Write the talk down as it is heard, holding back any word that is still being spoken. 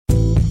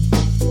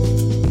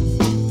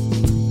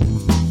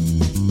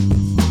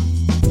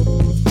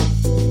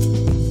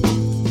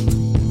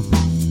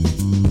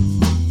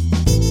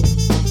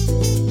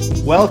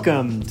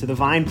Welcome to the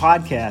Vine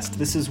Podcast.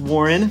 This is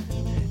Warren,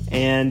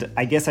 and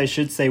I guess I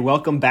should say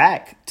welcome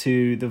back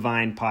to the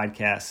Vine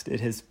Podcast. It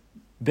has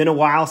been a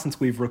while since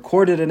we've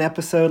recorded an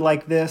episode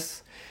like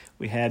this.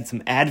 We had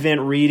some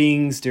Advent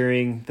readings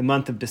during the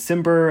month of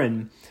December,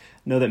 and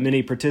know that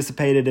many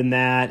participated in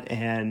that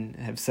and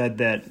have said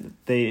that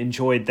they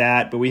enjoyed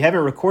that, but we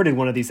haven't recorded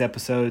one of these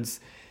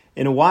episodes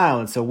in a while,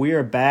 and so we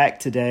are back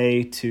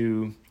today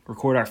to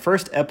record our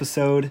first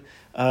episode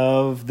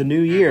of the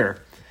new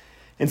year.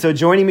 And so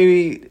joining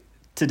me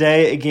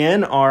today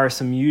again are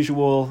some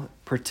usual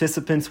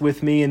participants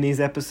with me in these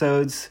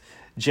episodes.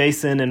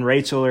 Jason and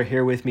Rachel are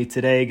here with me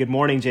today. Good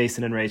morning,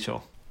 Jason and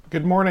Rachel.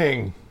 Good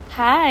morning.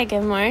 Hi,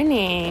 good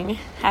morning.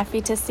 Happy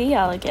to see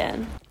y'all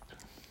again.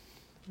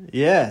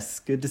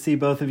 Yes, good to see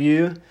both of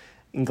you.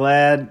 And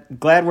glad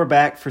we're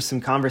back for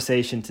some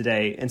conversation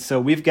today. And so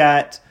we've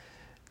got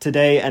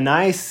today a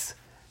nice,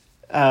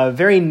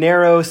 very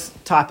narrow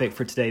topic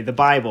for today, the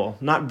Bible.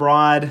 Not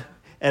broad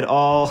at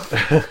all.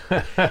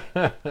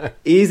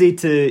 easy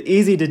to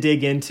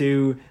dig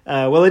into.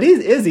 Well, it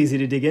is easy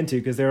to dig into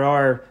because there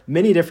are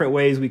many different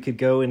ways we could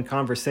go in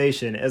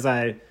conversation. As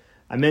I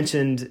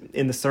mentioned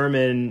in the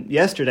sermon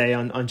yesterday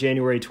on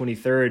January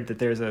 23rd, that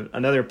there's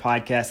another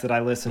podcast that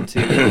I listened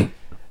to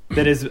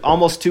that is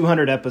almost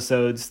 200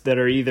 episodes that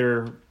are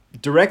either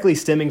directly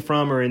stemming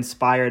from or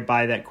inspired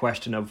by that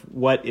question of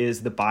what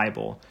is the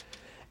Bible.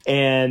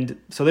 And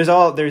so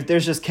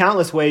there's just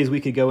countless ways we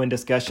could go in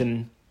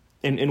discussion,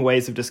 in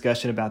ways of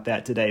discussion about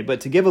that today.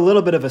 But to give a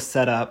little bit of a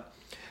setup,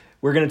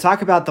 we're going to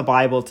talk about the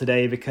Bible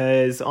today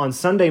because on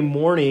Sunday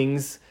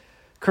mornings,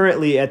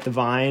 currently at the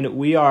Vine,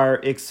 we are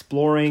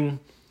exploring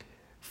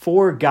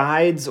 4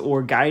 guides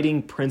or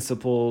guiding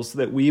principles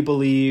that we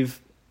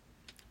believe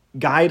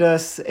guide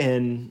us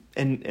and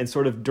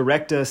sort of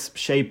direct us,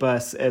 shape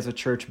us as a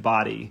church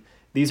body.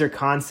 These are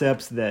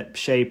concepts that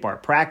shape our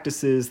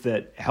practices,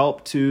 that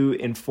help to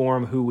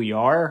inform who we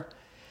are.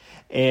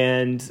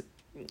 And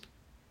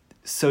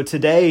so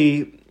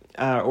today,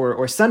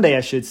 or Sunday,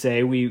 I should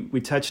say,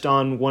 we touched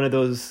on one of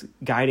those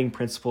guiding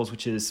principles,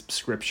 which is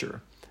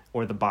Scripture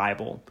or the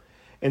Bible.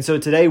 And so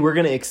today we're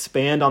going to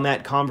expand on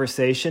that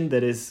conversation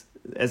that is,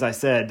 as I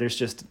said, there's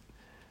just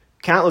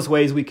countless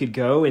ways we could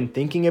go in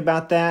thinking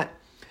about that.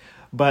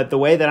 But the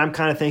way that I'm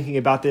kind of thinking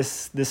about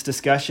this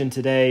discussion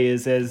today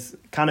is as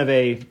kind of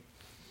a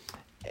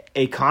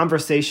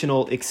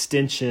conversational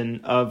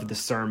extension of the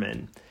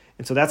sermon.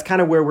 And so that's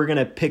kind of where we're going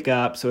to pick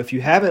up. So if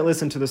you haven't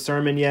listened to the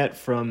sermon yet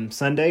from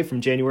Sunday, from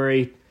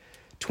January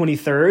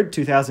 23rd,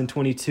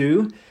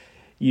 2022,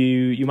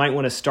 you might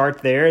want to start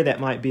there. That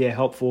might be a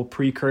helpful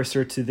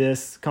precursor to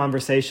this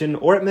conversation,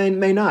 or it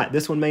may not.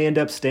 This one may end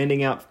up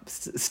standing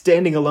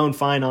alone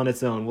fine on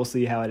its own. We'll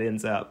see how it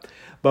ends up.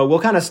 But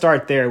we'll kind of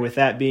start there with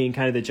that being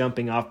kind of the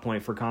jumping off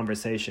point for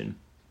conversation.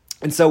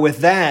 And so with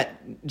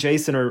that,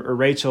 Jason or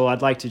Rachel,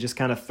 I'd like to just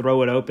kind of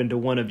throw it open to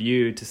one of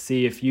you to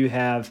see if you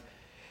have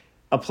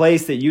a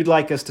place that you'd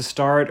like us to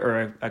start,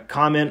 or a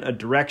comment, a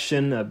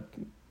direction,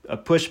 a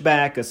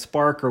pushback, a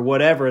spark, or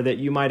whatever that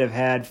you might have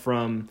had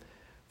from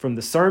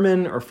the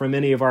sermon or from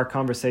any of our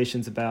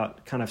conversations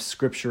about kind of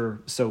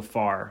Scripture so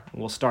far.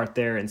 We'll start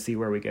there and see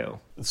where we go.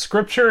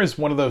 Scripture is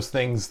one of those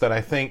things that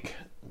I think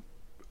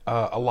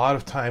a lot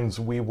of times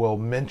we will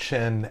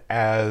mention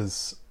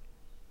as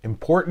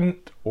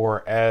important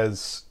or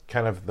as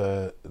kind of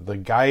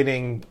the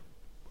guiding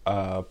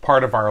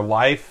part of our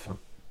life.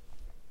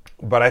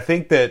 But I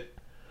think that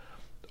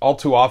all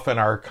too often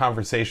our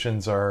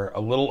conversations are a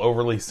little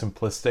overly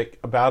simplistic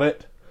about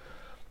it.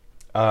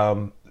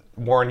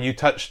 Warren, you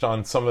touched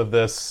on some of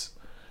this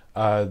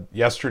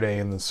yesterday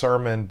in the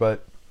sermon,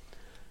 but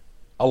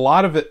a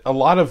lot of the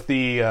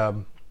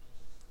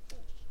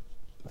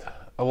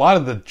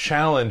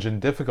challenge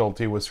and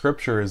difficulty with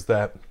Scripture is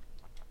that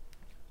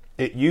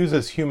it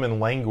uses human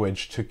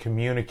language to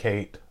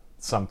communicate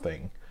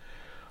something.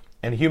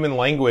 And human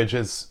language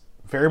is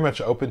very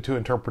much open to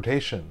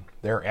interpretation.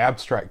 There are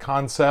abstract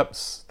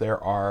concepts.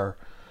 There are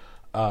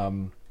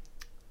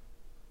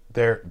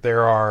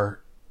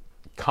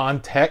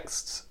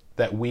contexts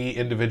that we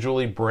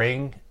individually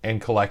bring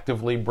and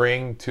collectively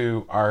bring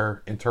to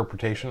our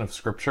interpretation of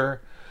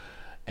Scripture.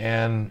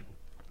 And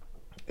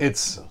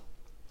it's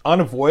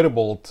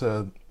unavoidable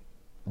to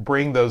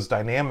bring those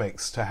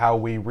dynamics to how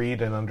we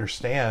read and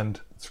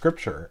understand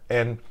Scripture.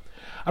 And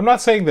I'm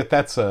not saying that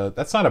that's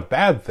not a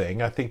bad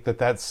thing. I think that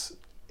that's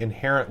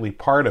inherently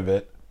part of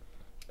it.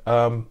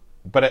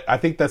 But I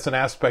think that's an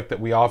aspect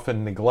that we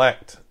often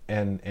neglect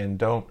and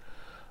don't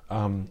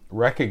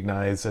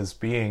recognize as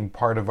being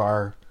part of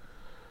our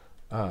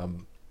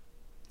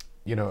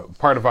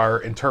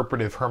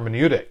interpretive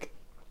hermeneutic.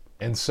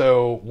 And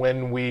so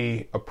when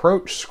we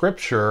approach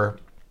Scripture,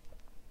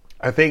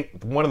 I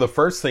think one of the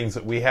first things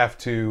that we have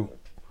to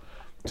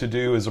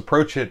do is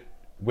approach it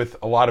with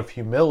a lot of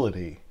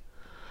humility.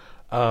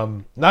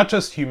 Not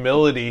just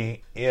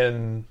humility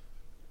in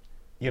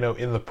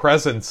the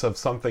presence of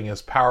something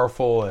as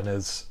powerful and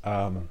as,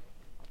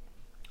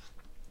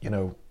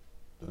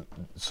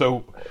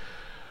 so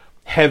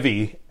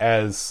heavy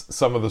as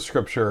some of the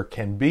Scripture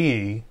can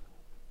be,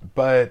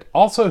 but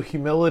also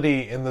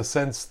humility in the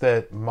sense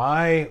that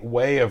my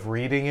way of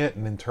reading it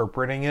and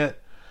interpreting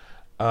it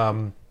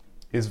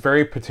is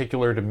very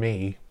particular to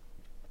me.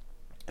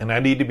 And I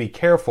need to be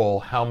careful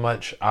how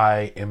much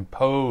I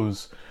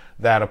impose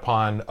that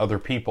upon other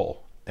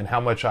people and how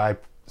much I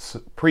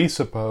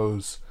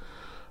presuppose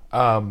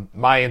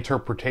my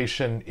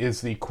interpretation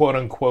is the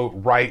quote-unquote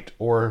right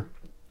or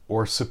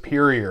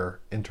superior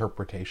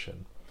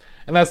interpretation.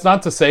 And that's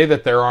not to say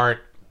that there aren't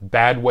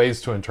bad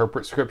ways to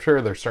interpret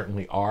Scripture. There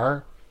certainly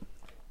are.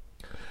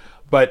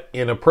 But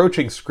in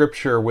approaching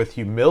Scripture with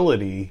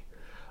humility,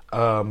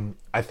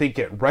 I think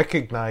it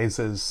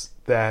recognizes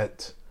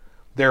that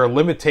there are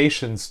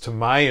limitations to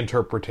my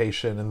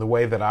interpretation and the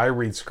way that I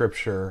read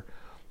Scripture,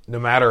 no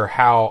matter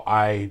how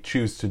I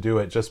choose to do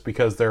it, just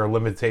because there are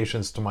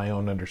limitations to my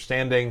own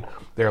understanding,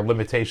 there are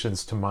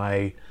limitations to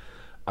my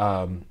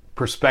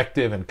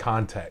perspective and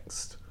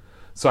context.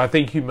 So I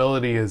think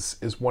humility is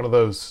one of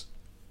those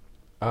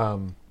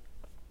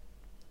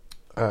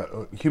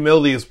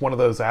humility is one of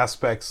those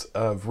aspects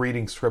of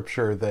reading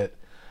Scripture that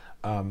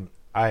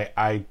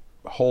I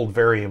hold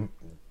in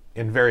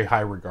very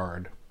high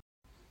regard.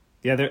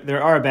 Yeah,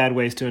 there are bad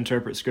ways to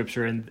interpret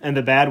Scripture, and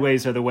the bad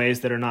ways are the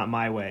ways that are not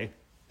my way.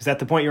 Is that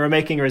the point you were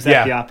making, or is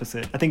that the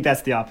opposite? I think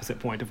that's the opposite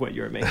point of what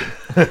you were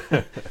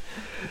making.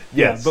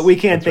 Yes, but we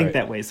can think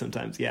that way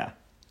sometimes, yeah.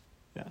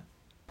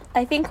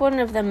 I think one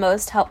of the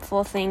most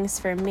helpful things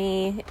for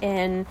me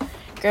in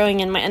growing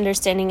in my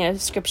understanding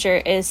of Scripture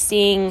is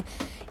seeing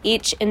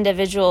each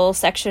individual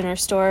section or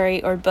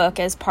story or book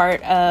as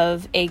part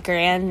of a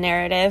grand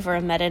narrative or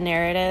a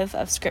meta-narrative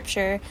of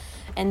Scripture,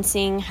 and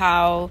seeing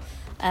how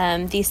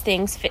these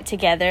things fit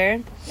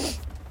together,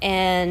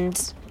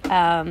 and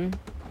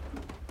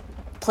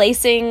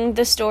placing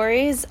the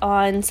stories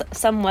on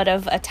somewhat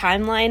of a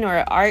timeline or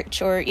an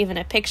arch or even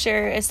a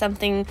picture is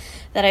something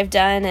that I've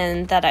done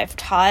and that I've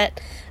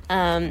taught.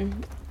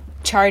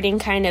 Charting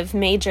kind of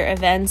major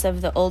events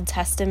of the Old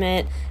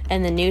Testament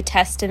and the New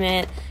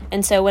Testament.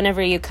 And so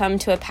whenever you come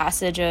to a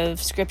passage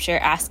of Scripture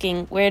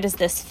asking, where does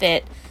this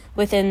fit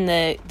within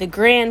the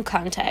grand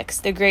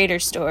context, the greater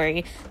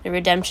story, the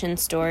redemption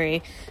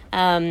story?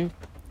 And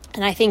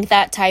I think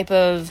that type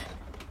of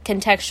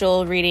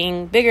contextual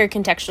reading, bigger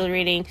contextual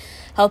reading,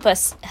 helps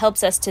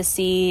us to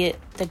see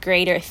the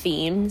greater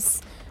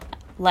themes,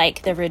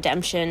 like the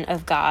redemption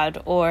of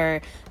God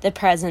or the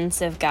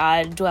presence of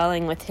God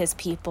dwelling with his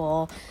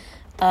people,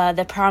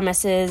 the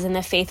promises and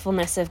the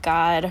faithfulness of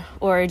God,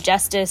 or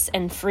justice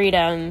and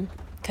freedom,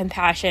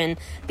 compassion.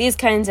 These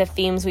kinds of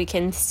themes we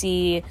can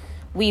see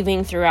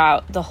weaving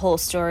throughout the whole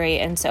story,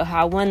 and so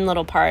how one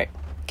little part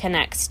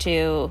connects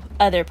to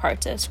other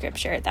parts of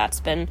Scripture. That's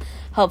been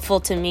helpful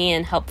to me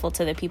and helpful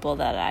to the people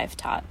that I've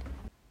taught.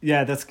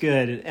 Yeah, that's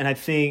good. And I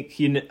think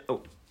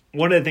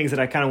one of the things that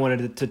I kind of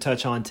wanted to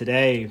touch on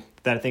today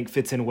that I think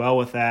fits in well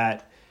with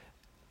that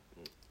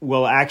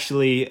will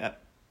actually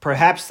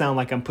perhaps sound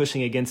like I'm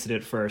pushing against it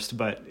at first,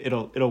 but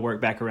it'll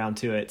work back around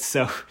to it.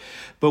 So,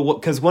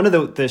 because one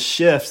of the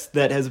shifts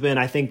that has been,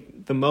 I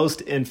think, the most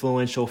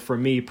influential for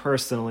me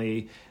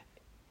personally,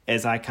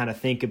 as I kind of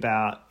think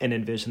about and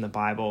envision the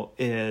Bible,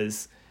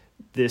 is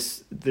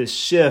this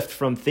shift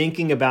from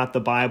thinking about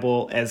the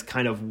Bible as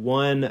kind of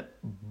one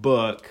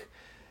book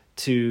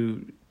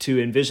to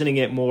envisioning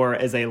it more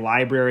as a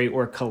library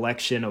or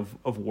collection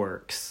of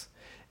works.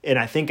 And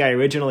I think I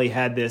originally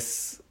had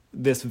this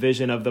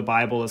vision of the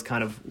Bible as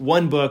kind of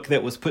one book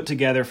that was put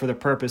together for the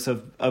purpose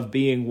of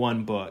being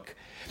one book.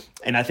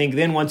 And I think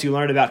then once you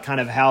learned about kind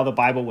of how the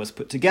Bible was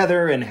put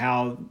together and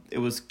how it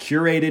was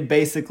curated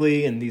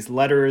basically, and these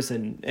letters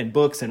and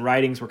books and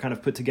writings were kind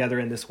of put together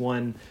in this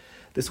one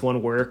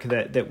work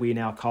that we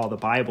now call the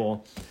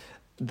Bible,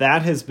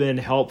 that has been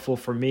helpful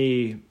for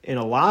me in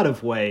a lot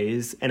of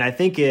ways. And I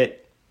think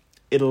it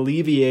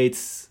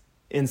alleviates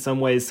in some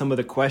ways some of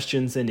the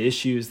questions and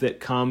issues that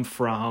come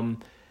from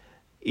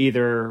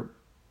either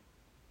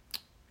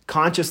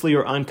consciously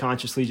or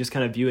unconsciously just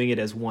kind of viewing it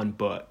as one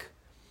book.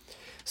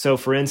 So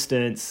for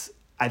instance,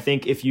 I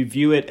think if you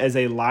view it as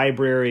a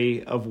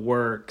library of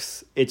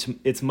works,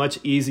 it's much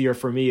easier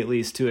for me at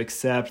least to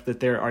accept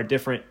that there are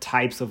different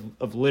types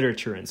of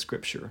literature in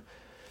Scripture.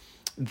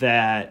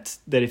 That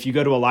if you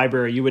go to a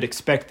library, you would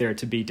expect there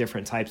to be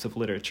different types of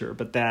literature,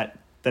 but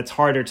that's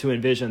harder to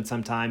envision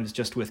sometimes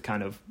just with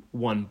kind of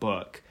one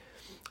book.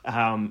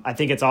 I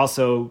think it's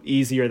also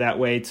easier that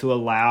way to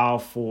allow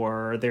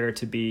for there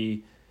to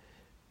be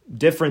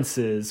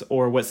differences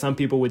or what some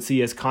people would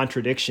see as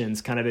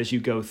contradictions kind of as you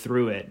go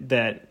through it.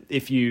 That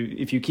if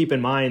you keep in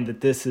mind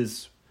that this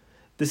is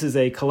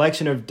a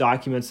collection of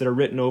documents that are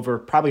written over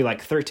probably like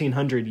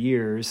 1,300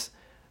 years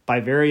by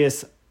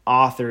various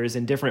authors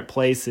in different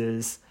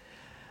places,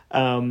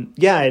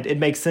 it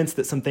makes sense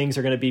that some things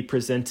are going to be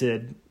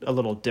presented a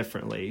little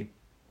differently.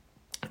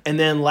 And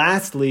then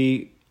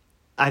lastly,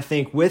 I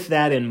think with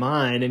that in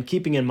mind, and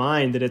keeping in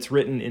mind that it's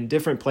written in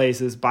different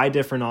places by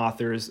different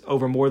authors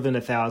over more than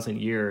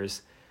 1,000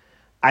 years,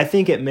 I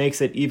think it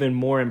makes it even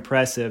more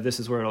impressive. This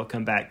is where it'll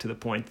come back to the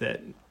point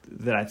that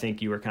I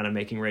think you were kind of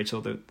making,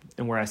 Rachel,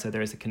 and where I said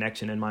there is a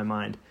connection in my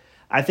mind.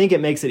 I think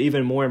it makes it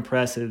even more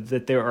impressive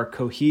that there are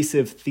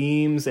cohesive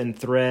themes and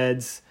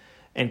threads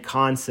and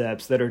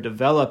concepts that are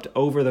developed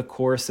over the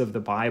course of the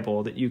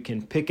Bible that you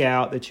can pick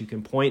out, that you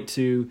can point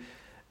to,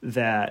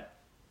 that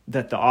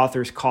the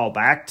authors call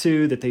back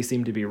to, that they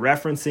seem to be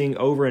referencing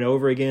over and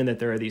over again, that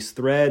there are these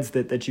threads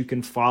that you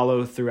can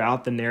follow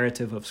throughout the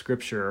narrative of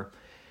Scripture.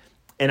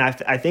 And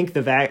I think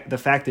the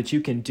fact that you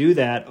can do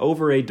that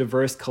over a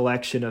diverse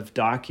collection of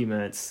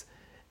documents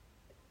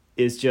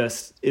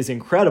is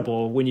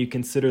incredible when you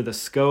consider the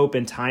scope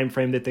and time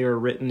frame that they were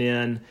written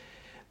in,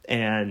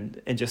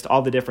 and just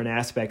all the different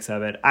aspects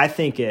of it. I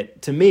think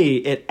to me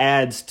it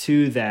adds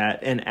to that,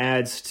 and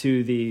adds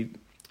to the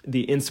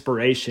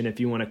inspiration, if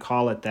you want to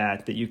call it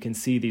that you can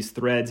see these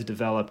threads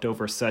developed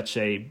over such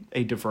a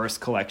diverse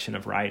collection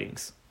of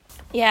writings.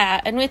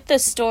 Yeah, and with the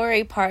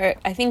story part,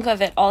 I think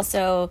of it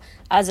also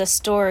as a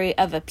story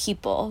of a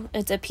people.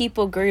 It's a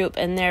people group,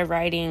 and they're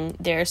writing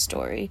their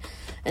story.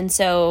 And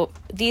so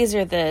these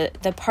are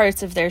the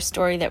parts of their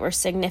story that were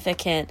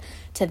significant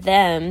to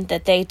them,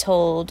 that they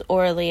told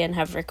orally and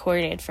have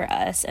recorded for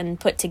us and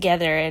put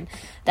together, and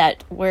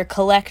that were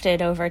collected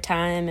over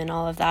time and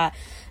all of that.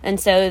 And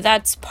so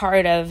that's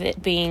part of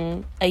it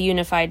being a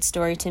unified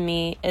story to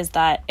me, is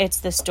that it's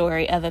the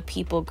story of a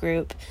people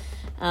group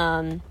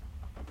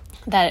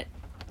that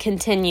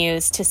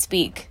continues to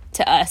speak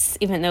to us,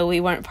 even though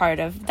we weren't part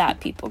of that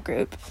people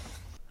group.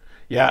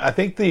 Yeah, I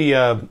think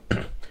the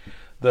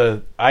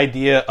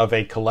idea of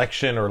a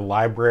collection or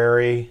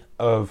library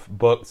of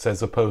books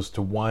as opposed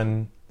to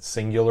one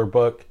singular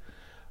book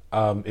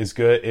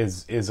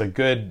is a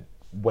good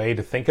way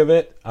to think of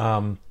it.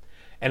 And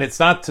it's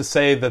not to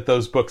say that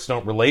those books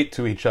don't relate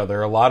to each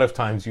other. A lot of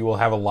times you will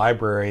have a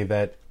library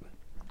that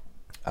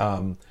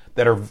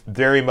are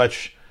very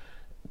much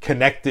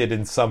connected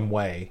in some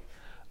way.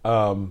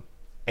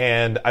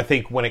 And I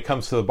think when it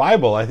comes to the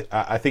Bible,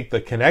 I think the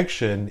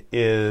connection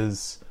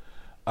is,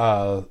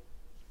 the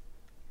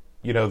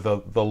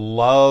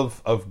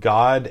love of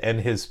God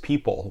and His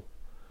people.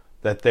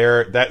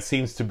 That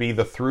seems to be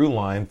the through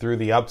line through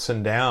the ups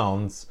and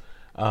downs.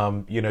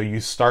 You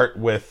start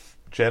with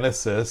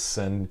Genesis,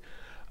 and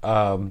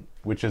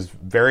which is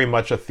very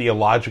much a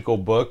theological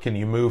book, and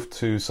you move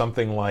to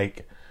something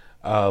like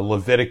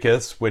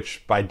Leviticus,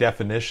 which by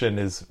definition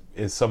is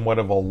somewhat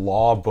of a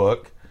law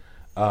book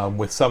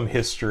with some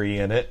history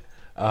in it,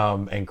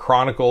 and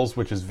Chronicles,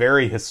 which is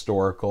very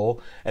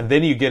historical, and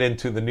then you get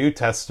into the New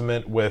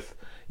Testament with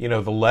the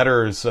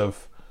letters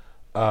of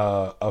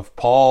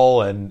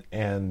Paul and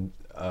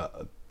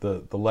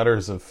the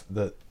letters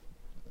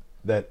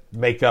that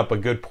make up a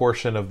good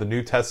portion of the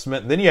New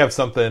Testament. And then you have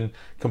something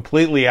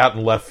completely out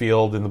in left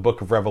field in the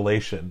book of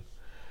Revelation.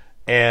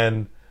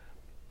 And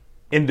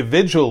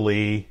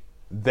individually,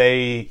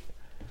 they...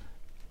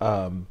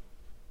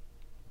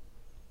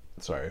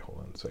 sorry, hold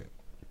on a second.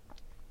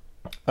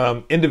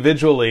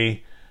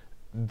 Individually,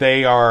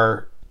 they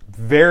are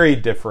very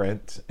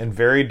different and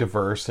very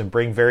diverse and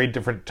bring very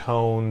different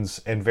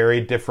tones and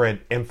very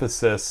different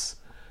emphasis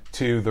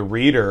to the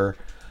reader.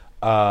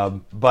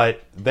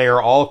 But they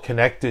are all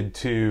connected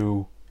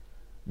to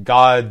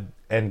God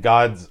and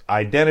God's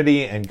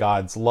identity and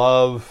God's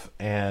love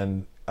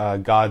and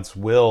God's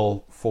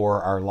will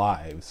for our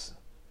lives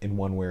in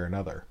one way or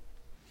another.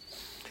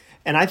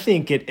 And I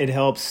think it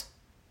helps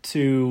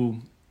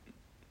to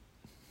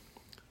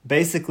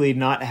basically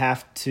not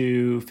have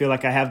to feel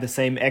like I have the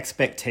same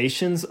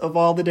expectations of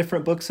all the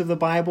different books of the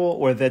Bible,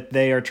 or that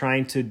they are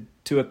trying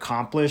to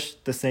accomplish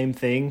the same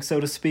thing, so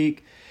to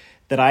speak.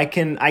 That I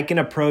can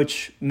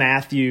approach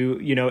Matthew,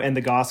 and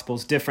the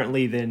Gospels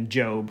differently than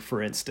Job,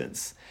 for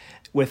instance,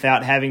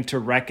 without having to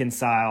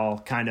reconcile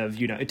kind of,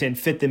 and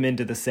fit them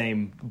into the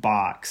same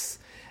box.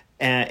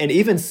 And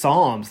even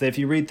Psalms, if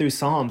you read through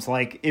Psalms,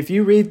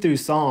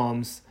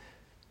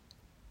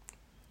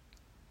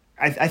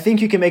 I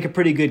think you can make a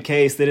pretty good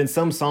case that in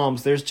some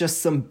Psalms, there's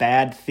just some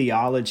bad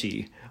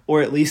theology,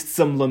 or at least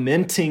some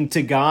lamenting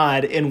to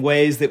God in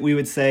ways that we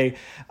would say,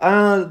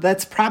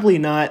 that's probably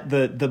not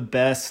the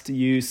best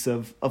use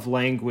of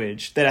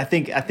language. That I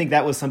think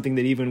that was something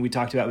that even we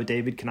talked about with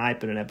David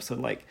Knipe in an episode,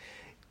 like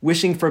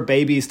wishing for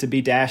babies to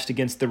be dashed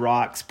against the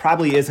rocks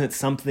probably isn't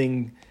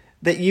something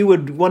that you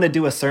would want to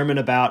do a sermon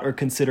about or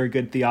consider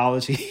good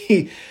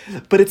theology.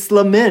 But it's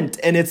lament,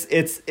 and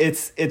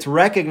it's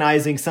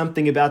recognizing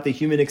something about the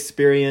human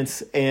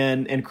experience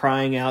and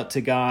crying out to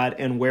God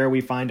and where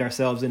we find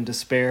ourselves in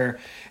despair.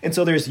 And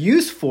so there's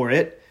use for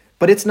it,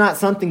 but it's not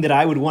something that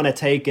I would want to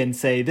take and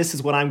say, this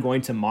is what I'm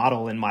going to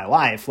model in my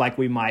life, like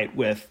we might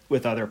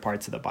with other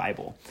parts of the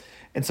Bible.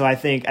 And so I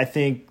think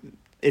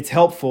it's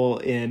helpful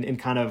in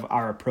kind of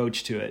our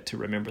approach to it to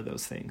remember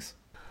those things.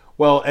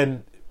 Well,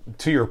 and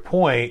to your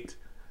point,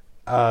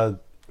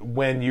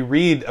 when you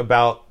read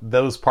about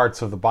those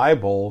parts of the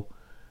Bible,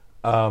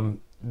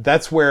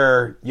 that's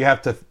where you have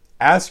to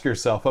ask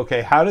yourself,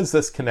 okay, how does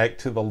this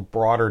connect to the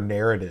broader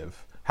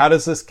narrative? How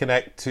does this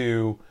connect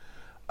to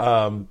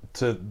God's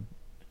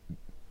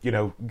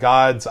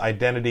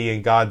identity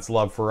and God's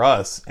love for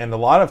us? And a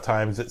lot of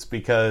times it's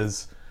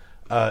because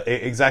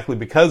exactly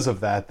because of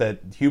that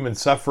human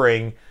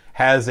suffering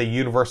has a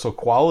universal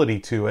quality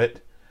to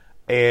it,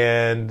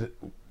 and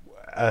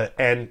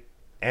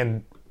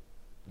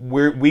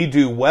we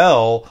do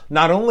well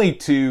not only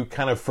to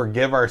kind of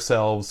forgive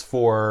ourselves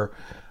for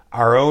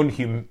our own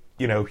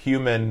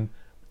human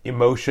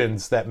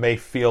emotions that may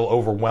feel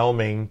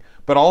overwhelming,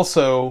 but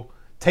also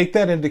take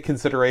that into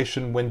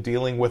consideration when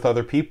dealing with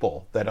other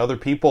people, that other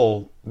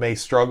people may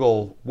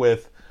struggle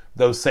with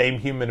those same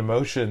human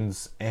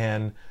emotions.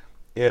 And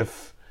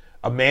if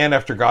a man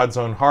after God's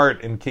own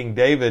heart in King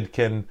David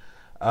can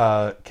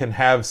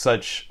have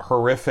such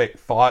horrific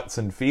thoughts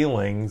and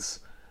feelings,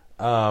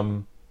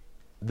 then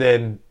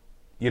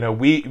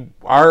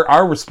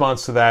our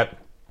response to that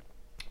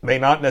may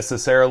not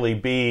necessarily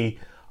be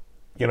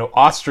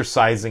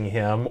ostracizing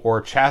him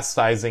or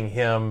chastising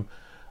him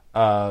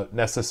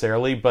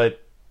necessarily, but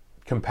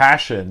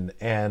compassion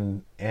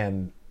and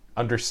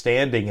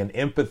understanding and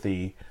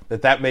empathy,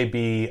 that may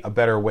be a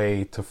better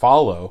way to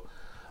follow.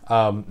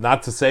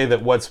 Not to say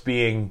that what's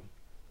being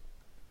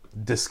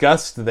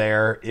discussed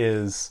there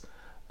is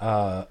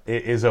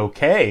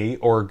okay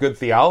or good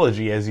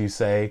theology, as you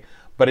say,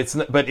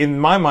 but in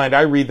my mind,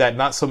 I read that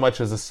not so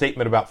much as a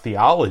statement about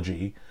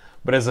theology,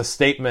 but as a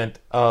statement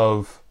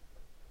of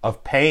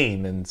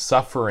pain and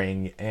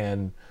suffering,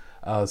 and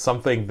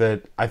something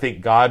that I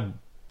think God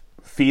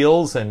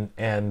feels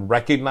and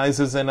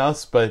recognizes in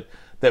us, but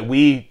that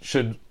we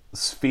should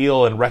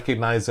feel and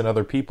recognize in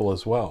other people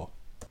as well.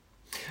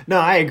 No,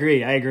 I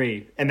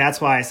agree. And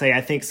that's why I say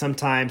I think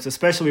sometimes,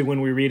 especially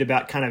when we read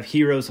about kind of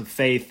heroes of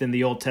faith in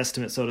the Old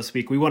Testament, so to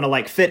speak, we want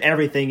to fit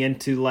everything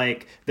into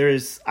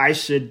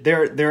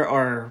there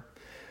are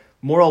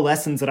moral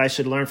lessons that I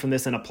should learn from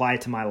this and apply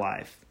to my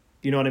life.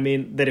 You know what I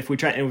mean? That if we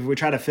try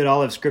to fit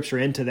all of Scripture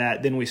into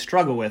that, then we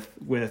struggle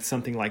with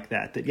something like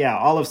that. That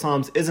all of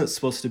Psalms isn't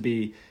supposed to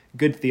be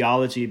good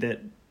theology.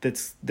 That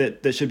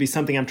should be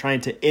something I'm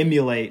trying to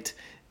emulate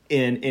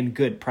in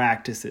good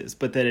practices,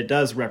 but that it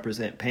does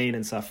represent pain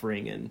and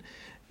suffering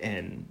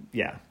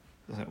so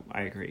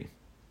I agree.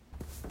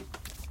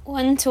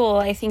 One tool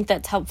I think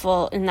that's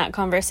helpful in that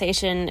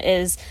conversation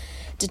is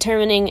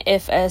determining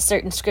if a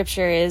certain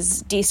scripture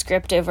is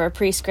descriptive or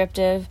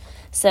prescriptive.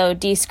 So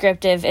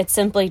descriptive, it's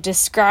simply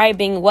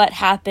describing what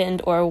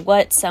happened or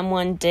what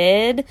someone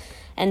did,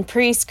 and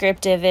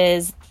prescriptive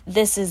is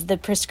this is the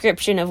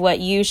prescription of what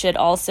you should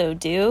also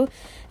do.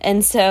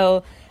 And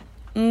so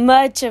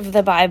much of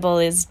the Bible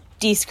is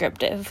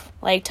descriptive,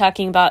 like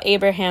talking about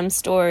Abraham's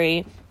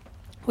story.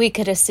 We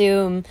could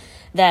assume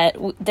that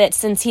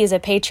since he's a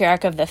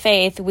patriarch of the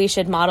faith, we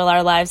should model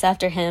our lives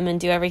after him and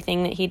do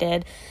everything that he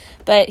did.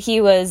 But he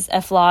was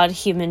a flawed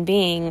human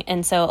being,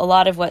 and so a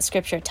lot of what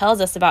Scripture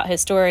tells us about his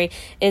story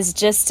is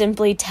just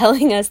simply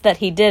telling us that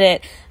he did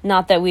it,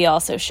 not that we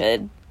also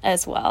should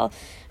as well.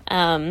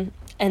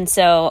 And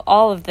so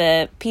all of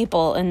the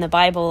people in the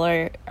Bible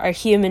are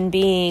human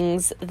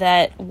beings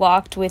that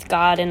walked with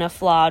God in a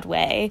flawed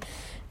way.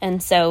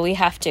 And so we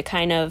have to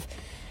kind of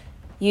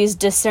use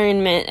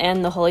discernment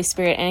and the Holy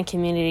Spirit and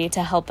community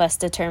to help us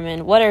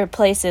determine what are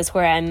places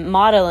where I'm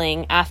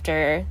modeling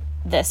after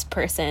this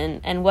person,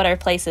 and what are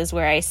places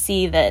where I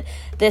see that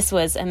this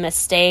was a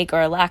mistake or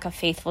a lack of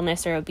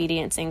faithfulness or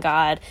obedience in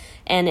God,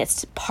 and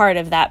it's part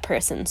of that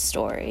person's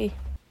story.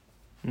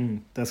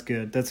 That's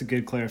good. That's a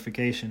good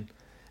clarification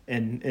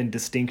and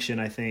distinction,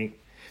 I think.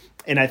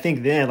 And I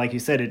think then, like you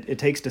said, it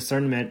takes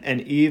discernment,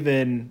 and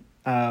even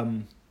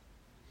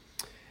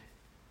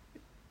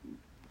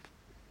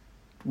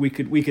we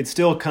could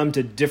still come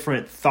to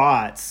different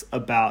thoughts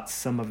about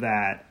some of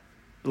that.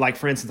 Like,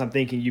 for instance, I'm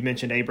thinking you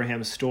mentioned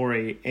Abraham's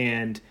story,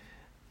 and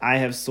I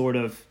have sort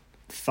of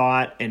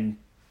thought and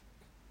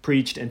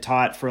preached and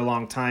taught for a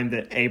long time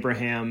that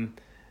Abraham's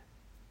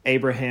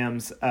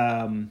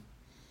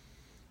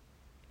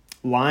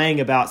lying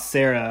about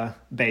Sarah,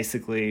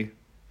 basically,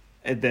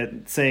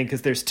 that saying,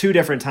 because there's two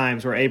different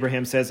times where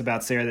Abraham says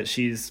about Sarah that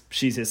she's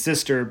his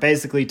sister,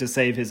 basically to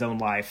save his own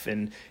life,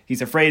 and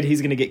he's afraid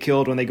he's going to get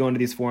killed when they go into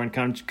these foreign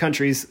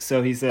countries,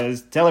 so he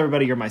says, tell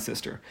everybody you're my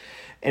sister.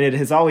 And it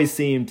has always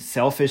seemed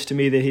selfish to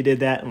me that he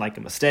did that, and like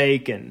a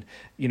mistake, and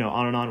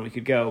on and on we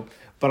could go.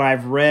 But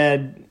I've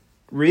read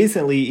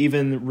recently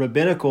even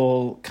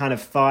rabbinical kind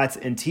of thoughts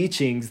and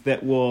teachings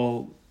that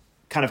will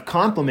kind of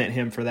compliment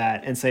him for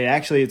that and say,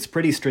 actually, it's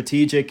pretty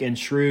strategic and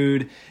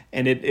shrewd,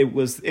 and it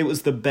was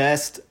the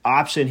best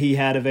option he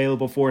had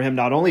available for him,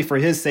 not only for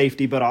his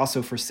safety but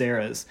also for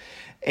Sarah's,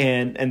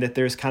 and that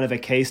there's kind of a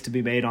case to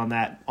be made on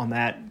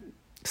that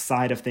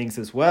side of things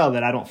as well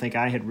that I don't think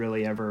I had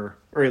really ever,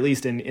 or at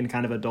least in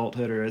kind of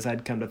adulthood, or as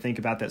I'd come to think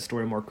about that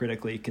story more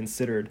critically,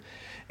 considered.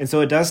 And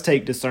so it does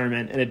take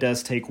discernment, and it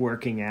does take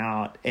working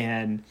out,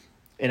 and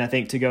I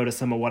think, to go to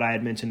some of what I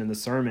had mentioned in the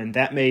sermon,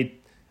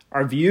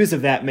 our views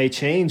of that may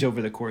change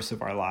over the course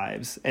of our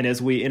lives. And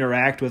as we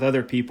interact with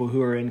other people who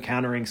are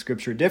encountering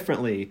Scripture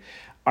differently,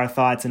 our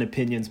thoughts and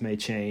opinions may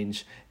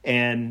change.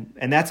 And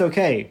that's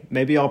okay.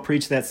 Maybe I'll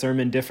preach that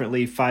sermon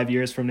differently 5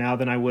 years from now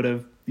than I would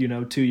have,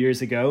 2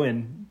 years ago.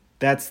 And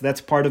that's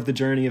part of the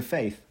journey of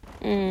faith.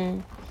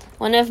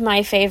 One of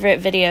my favorite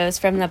videos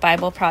from the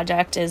Bible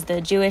Project is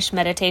the Jewish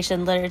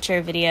meditation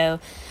literature video,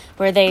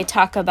 where they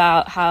talk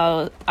about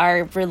how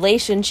our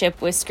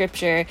relationship with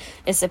Scripture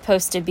is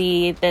supposed to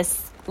be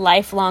this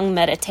lifelong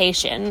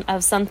meditation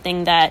of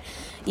something that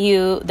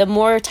the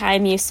more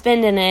time you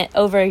spend in it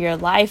over your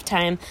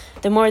lifetime,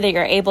 the more that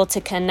you're able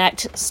to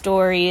connect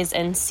stories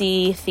and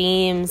see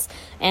themes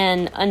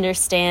and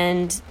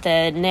understand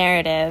the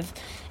narrative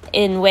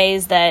in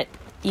ways that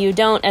you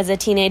don't as a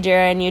teenager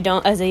and you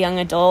don't as a young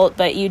adult,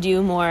 but you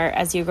do more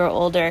as you grow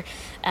older.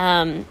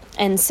 And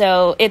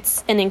so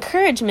it's an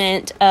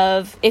encouragement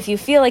of, if you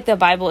feel like the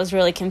Bible is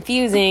really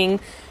confusing,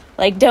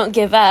 like, don't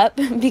give up,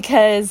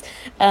 because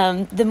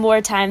the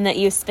more time that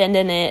you spend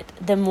in it,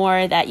 the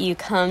more that you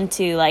come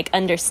to like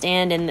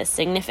understand, and the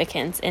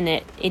significance in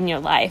it in your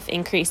life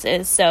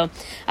increases. So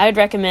I would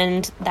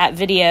recommend that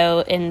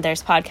video, and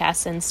there's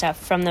podcasts and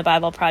stuff from the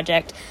Bible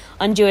Project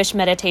on Jewish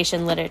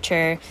meditation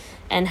literature,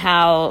 and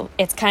how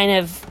it's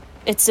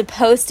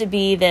supposed to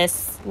be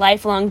this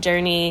lifelong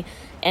journey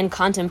and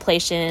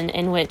contemplation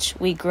in which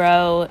we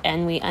grow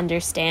and we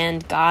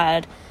understand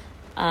God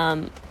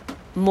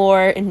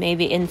more, and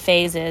maybe in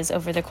phases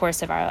over the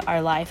course of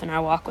our life and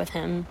our walk with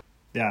Him.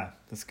 Yeah,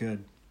 that's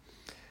good.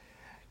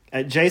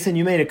 Jason,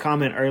 you made a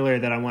comment earlier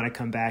that I want to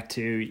come back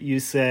to. You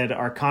said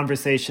our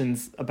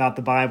conversations about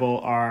the Bible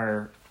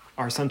are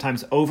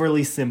sometimes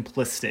overly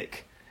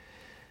simplistic.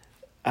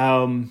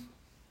 I'm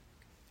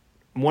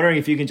wondering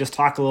if you can just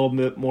talk a little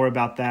bit more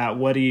about that.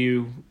 What do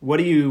you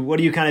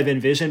kind of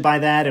envision by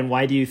that, and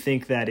why do you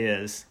think that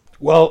is?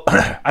 Well,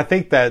 I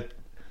think that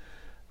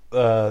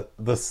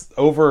this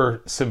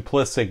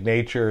oversimplistic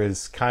nature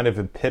is kind of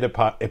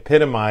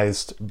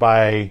epitomized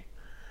by,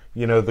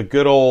 the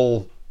good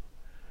old,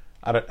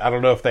 I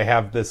don't know if they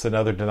have this in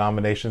other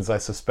denominations. I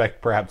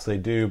suspect perhaps they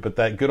do, but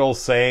that good old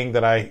saying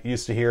that I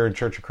used to hear in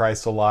Church of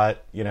Christ a lot,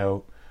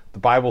 the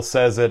Bible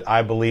says it,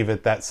 I believe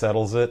it, that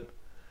settles it,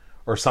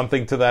 or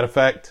something to that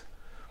effect.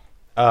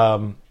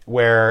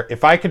 Where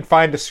if I can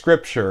find a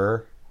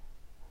scripture,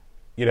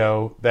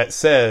 that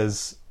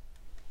says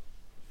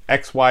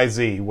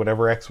XYZ,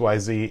 whatever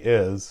XYZ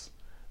is,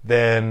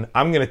 then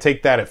I'm going to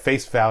take that at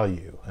face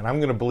value, and I'm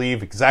going to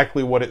believe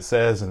exactly what it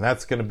says, and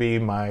that's going to be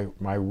my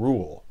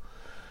rule.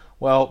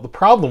 Well, the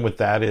problem with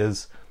that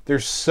is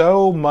there's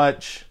so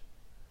much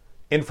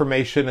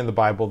information in the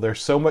Bible,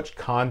 there's so much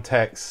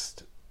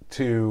context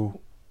to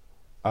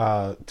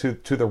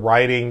the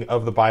writing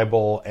of the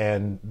Bible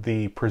and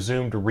the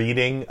presumed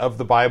reading of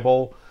the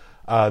Bible,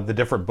 the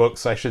different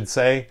books, I should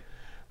say,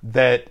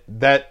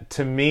 that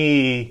to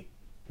me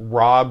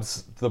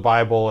robs the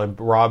Bible and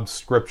robs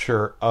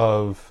Scripture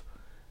of,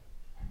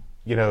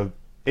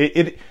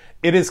 it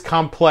is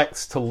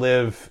complex to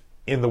live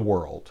in the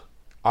world.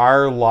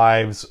 Our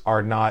lives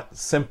are not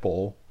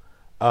simple,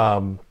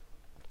 and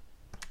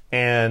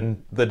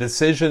the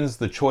decisions,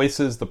 the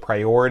choices, the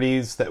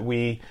priorities that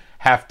we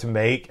have to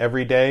make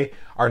every day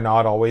are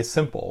not always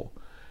simple.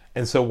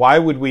 And so why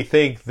would we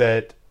think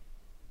that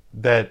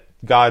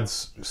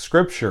God's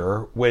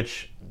Scripture,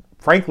 which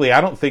frankly I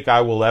don't think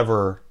I will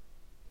ever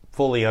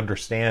fully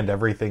understand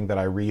everything that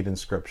I read in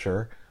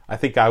Scripture. I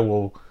think I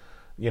will,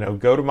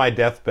 go to my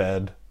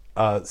deathbed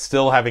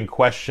still having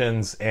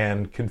questions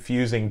and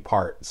confusing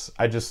parts.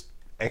 I just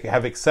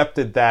have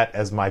accepted that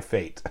as my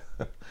fate.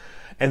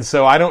 And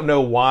so I don't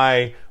know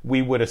why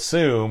we would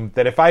assume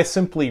that if I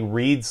simply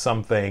read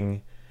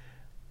something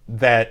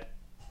that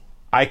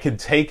I could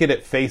take it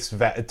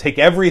at take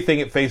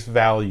everything at face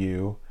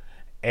value,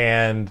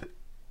 and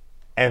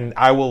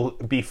I will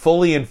be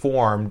fully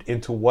informed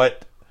into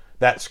what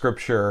that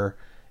Scripture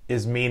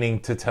is meaning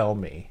to tell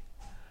me.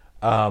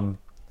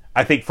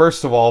 I think,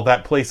 first of all,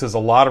 that places a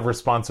lot of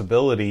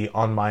responsibility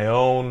on my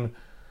own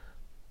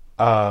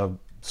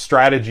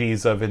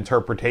strategies of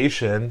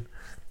interpretation.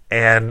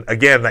 And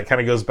again, that kind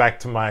of goes back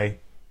to my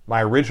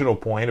original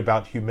point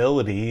about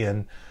humility.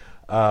 And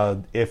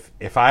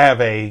if I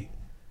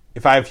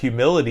have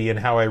humility in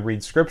how I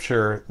read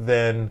Scripture,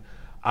 then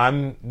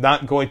I'm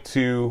not going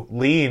to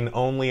lean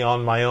only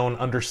on my own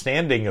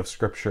understanding of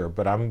Scripture,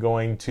 but I'm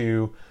going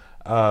to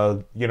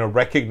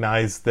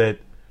recognize that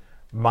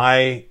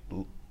my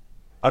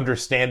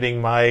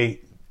understanding, my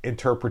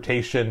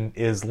interpretation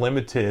is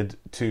limited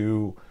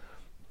to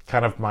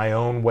kind of my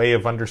own way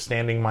of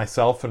understanding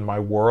myself and my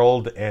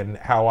world and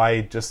how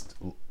I just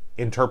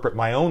interpret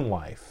my own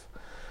life.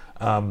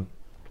 And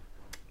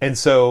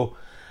so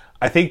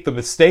I think the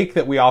mistake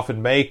that we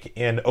often make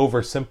in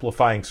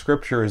oversimplifying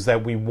Scripture is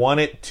that we want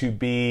it to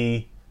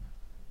be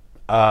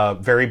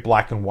very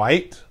black and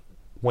white,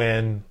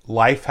 when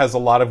life has a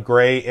lot of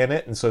gray in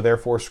it, and so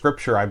therefore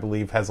Scripture, I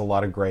believe, has a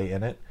lot of gray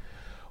in it.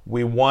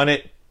 We want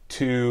it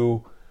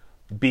to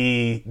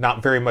be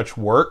not very much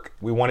work.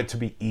 We want it to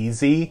be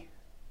easy,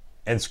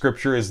 and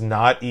Scripture is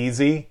not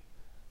easy.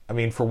 I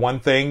mean, for one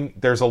thing,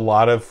 there's a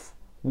lot of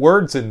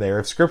words in there.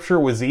 If Scripture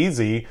was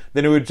easy,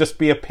 then it would just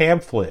be a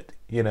pamphlet,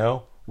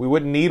 We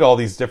wouldn't need all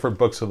these different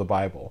books of the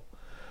Bible.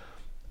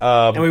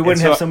 And we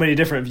wouldn't have so many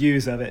different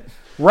views of it.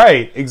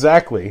 Right,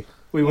 exactly.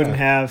 We wouldn't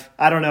have,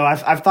 I don't know.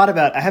 I've thought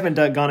about, I haven't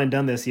gone and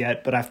done this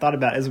yet, but I've thought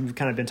about, as we've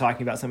kind of been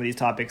talking about some of these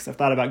topics, I've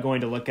thought about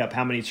going to look up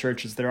how many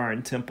churches there are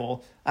in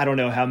Temple. I don't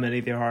know how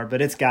many there are,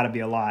 but it's got to be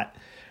a lot.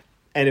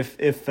 And if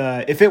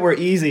it were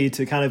easy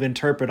to kind of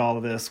interpret all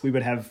of this, we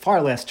would have far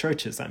less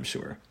churches, I'm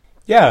sure.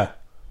 Yeah,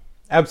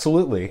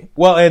 absolutely.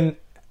 Well,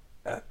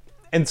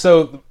 and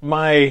so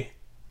my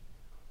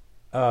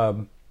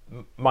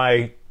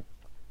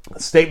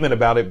statement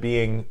about it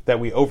being that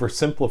we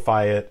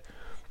oversimplify it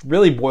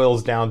really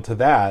boils down to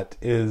that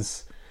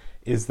is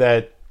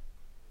that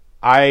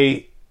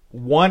I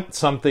want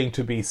something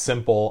to be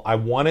simple. I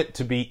want it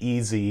to be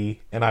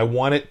easy, and I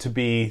want it to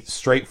be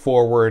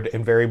straightforward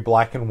and very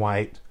black and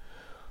white.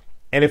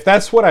 And if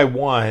that's what I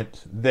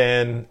want,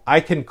 then I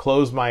can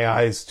close my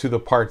eyes to the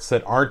parts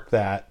that aren't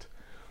that.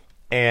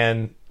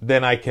 And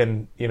then I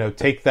can,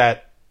 take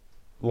that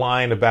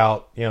line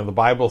about, the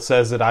Bible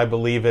says it, I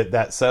believe it,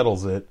 that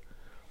settles it.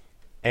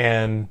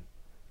 And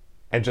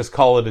just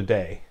call it a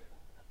day.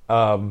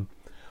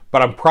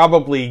 But I'm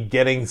probably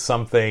getting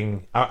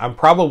something, I'm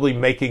probably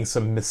making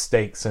some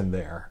mistakes in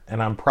there,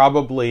 and I'm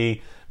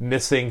probably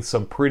missing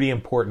some pretty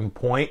important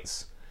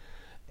points,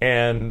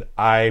 and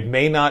I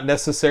may not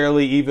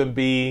necessarily even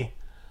be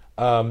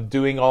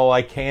doing all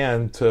I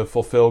can to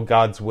fulfill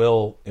God's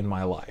will in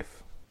my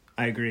life.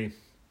 I agree.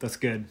 That's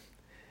good.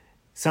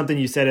 Something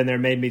you said in there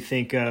made me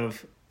think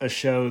of a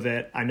show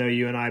that I know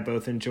you and I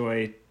both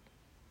enjoyed,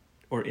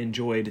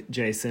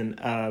 Jason.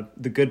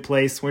 The Good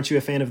Place. Weren't you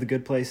a fan of The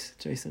Good Place,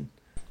 Jason?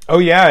 Oh,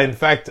 yeah. In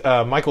fact,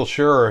 Michael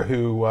Schur,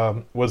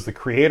 who was the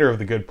creator of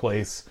The Good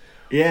Place,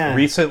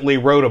 recently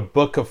wrote a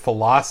book of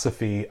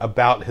philosophy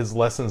about his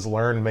lessons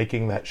learned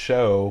making that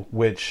show,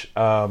 which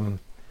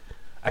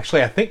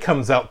actually I think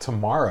comes out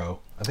tomorrow.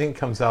 I think it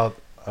comes out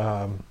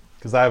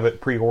because I have it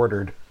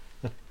pre-ordered.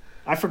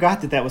 I forgot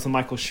that was a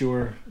Michael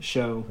Schur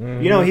show.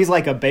 Mm-hmm. He's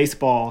like a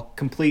baseball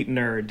complete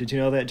nerd. Did you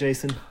know that,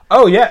 Jason?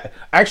 Oh, yeah.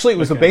 Actually, it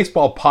was a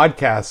baseball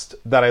podcast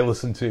that I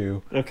listened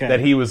to that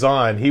he was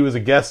on. He was a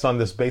guest on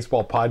this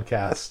baseball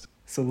podcast.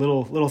 It's a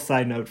little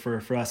side note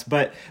for us.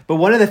 But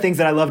one of the things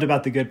that I loved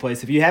about The Good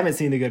Place, if you haven't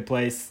seen The Good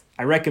Place,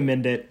 I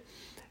recommend it.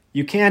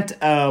 You can't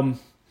go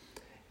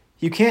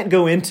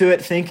into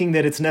it thinking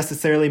that it's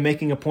necessarily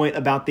making a point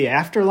about the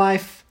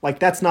afterlife. Like,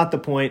 that's not the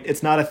point.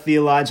 It's not a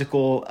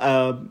theological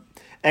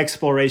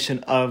exploration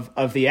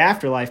of the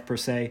afterlife per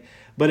se,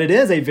 but it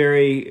is a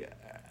very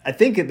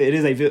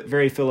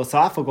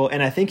philosophical,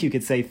 and I think you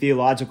could say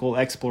theological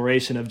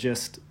exploration of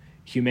just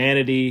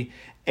humanity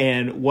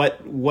and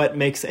what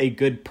makes a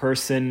good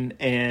person,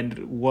 and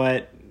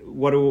what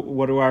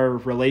do our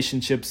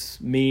relationships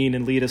mean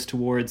and lead us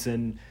towards,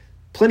 and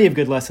plenty of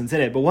good lessons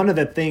in it. But one of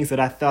the things that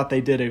I thought they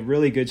did a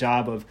really good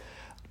job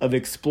of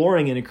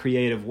exploring in a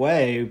creative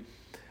way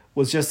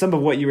was just some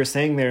of what you were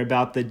saying there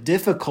about the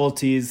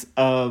difficulties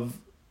of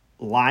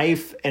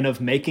life and of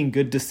making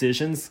good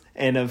decisions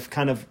and of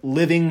kind of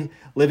living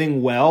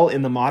well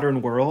in the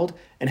modern world,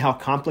 and how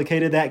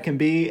complicated that can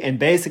be. And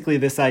basically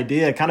this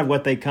idea, kind of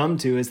what they come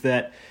to, is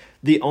that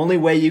the only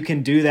way you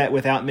can do that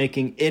without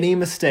making any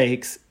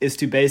mistakes is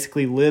to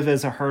basically live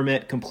as a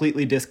hermit,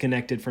 completely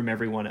disconnected from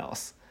everyone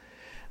else.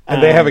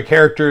 And they have a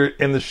character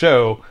in the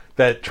show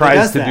that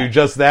tries to do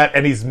just that,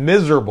 and he's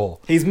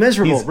miserable. He's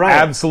right?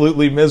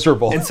 Absolutely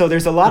miserable. And so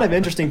there's a lot of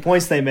interesting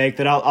points they make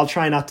that I'll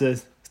try not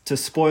to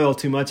spoil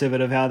too much of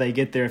it, of how they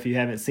get there if you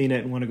haven't seen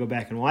it and want to go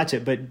back and watch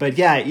it. But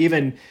yeah,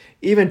 even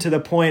to the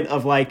point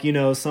of, like,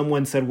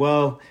 someone said,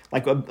 well,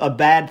 like a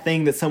bad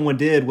thing that someone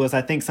did was,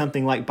 I think,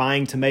 something like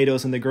buying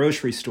tomatoes in the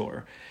grocery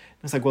store.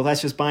 It's like, well,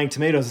 that's just buying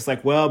tomatoes. It's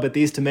like, well, but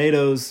these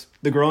tomatoes,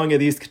 the growing of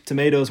these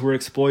tomatoes were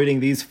exploiting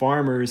these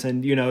farmers.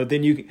 And,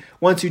 then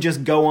once you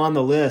just go on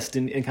the list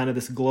in kind of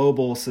this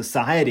global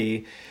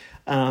society,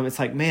 it's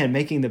like, man,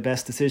 making the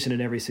best decision in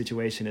every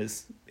situation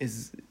is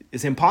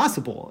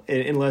impossible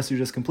unless you're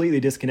just completely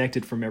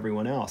disconnected from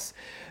everyone else.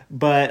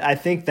 But I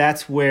think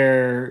that's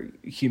where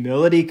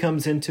humility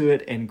comes into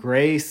it, and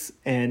grace,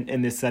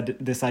 and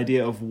this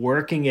idea of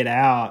working it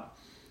out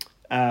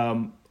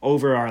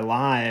over our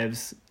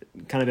lives,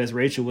 kind of as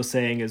Rachel was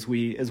saying, as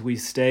we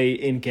stay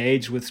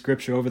engaged with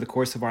Scripture over the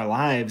course of our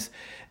lives,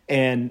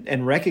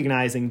 and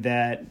recognizing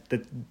that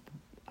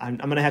I'm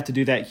going to have to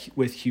do that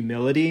with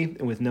humility,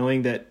 and with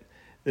knowing that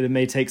it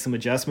may take some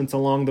adjustments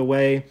along the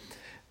way.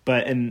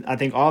 And I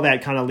think all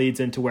that kind of leads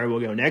into where we'll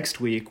go next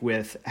week,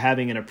 with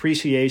having an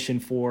appreciation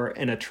for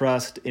and a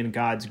trust in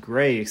God's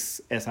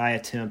grace as I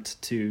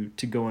attempt to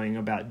going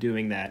about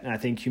doing that. And I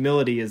think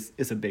humility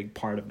is a big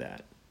part of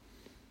that.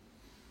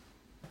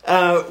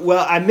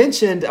 Well, I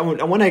mentioned I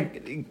want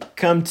to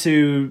come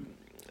to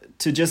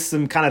just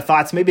some kind of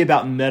thoughts maybe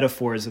about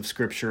metaphors of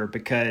Scripture,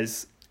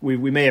 because we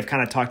may have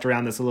kind of talked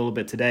around this a little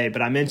bit today,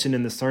 but I mentioned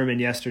in the sermon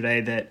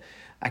yesterday that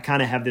I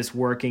kind of have this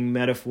working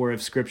metaphor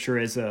of Scripture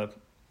as a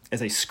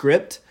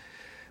script,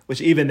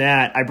 which even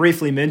that I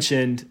briefly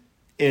mentioned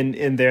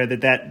in there,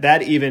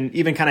 that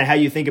even kind of how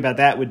you think about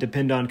that would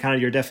depend on kind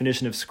of your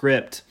definition of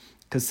script,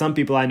 because some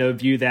people I know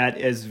view that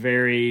as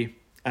very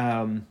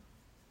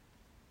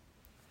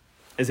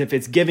as if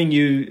it's giving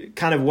you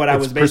kind of what I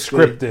It's was basically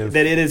prescriptive.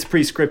 that it is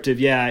prescriptive,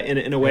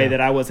 in a way Yeah.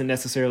 that I wasn't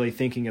necessarily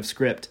thinking of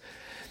script.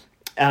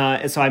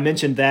 And so I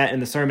mentioned that in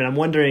the sermon. I'm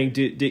wondering,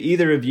 do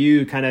either of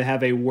you kind of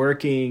have a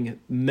working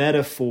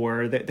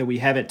metaphor that we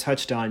haven't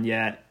touched on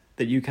yet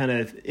that you kind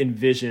of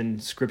envision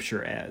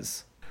Scripture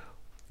as?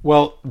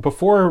 Well,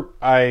 before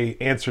I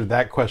answer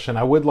that question,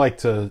 I would like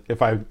to,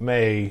 if I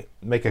may,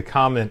 make a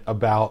comment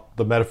about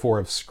the metaphor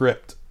of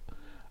script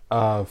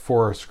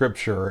for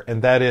Scripture,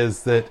 and that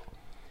is that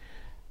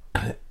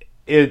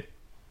if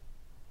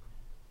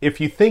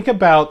you think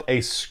about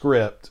a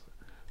script,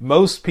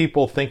 most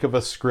people think of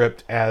a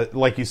script as,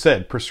 like you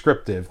said,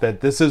 prescriptive, that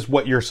this is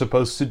what you're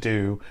supposed to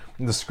do,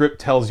 and the script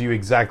tells you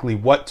exactly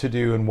what to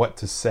do and what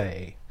to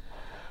say.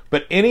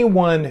 But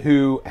anyone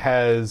who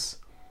has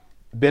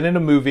been in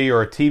a movie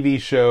or a TV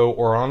show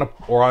or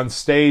on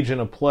stage in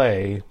a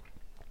play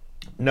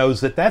knows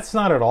that that's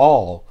not at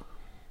all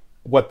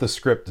what the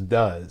script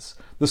does.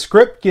 The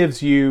script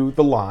gives you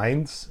the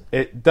lines.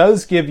 It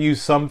does give you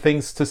some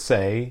things to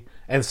say,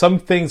 and some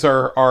things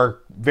are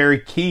very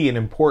key and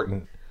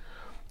important.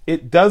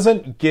 It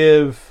doesn't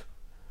give,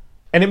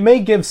 and it may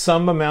give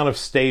some amount of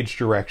stage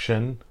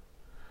direction,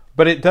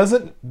 but it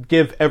doesn't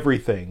give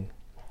everything.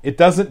 It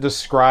doesn't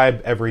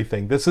describe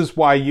everything. This is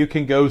why you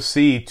can go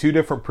see two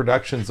different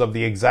productions of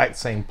the exact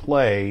same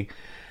play,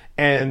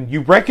 and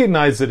you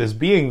recognize it as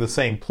being the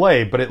same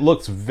play, but it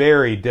looks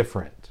very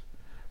different.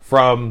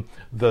 From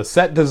the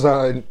set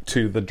design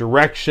to the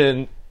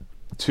direction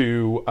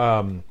to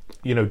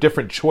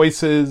different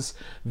choices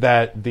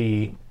that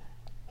the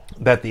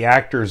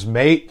actors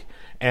make,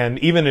 and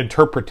even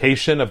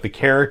interpretation of the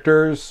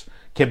characters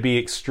can be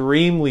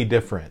extremely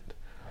different.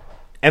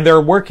 And they're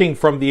working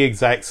from the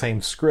exact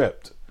same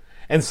script.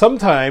 And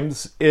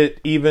sometimes it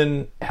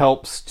even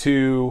helps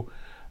to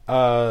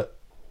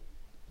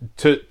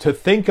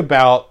think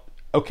about,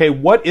 okay,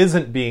 what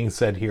isn't being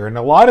said here? And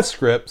a lot of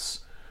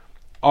scripts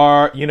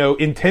are,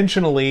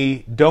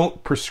 intentionally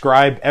don't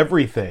prescribe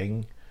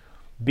everything,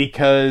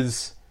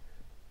 because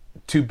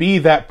to be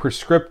that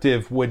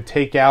prescriptive would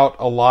take out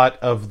a lot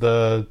of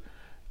the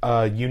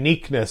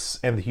uniqueness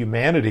and the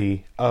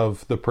humanity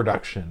of the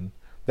production,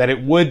 that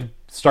it would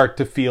start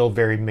to feel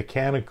very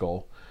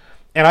mechanical.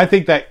 And I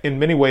think that in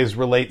many ways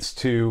relates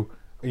to,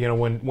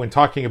 when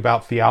talking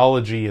about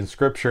theology and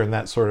scripture and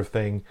that sort of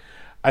thing,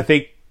 I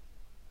think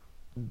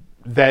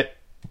that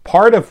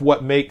part of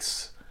what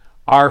makes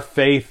our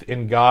faith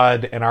in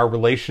God and our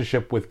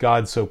relationship with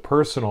God so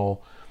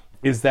personal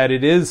is that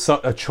it is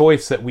a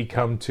choice that we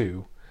come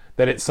to,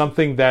 that it's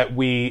something that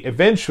we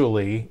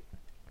eventually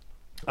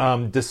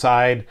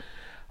decide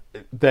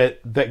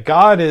that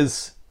God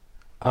is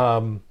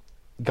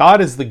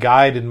the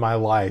guide in my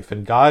life,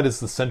 and God is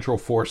the central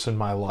force in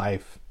my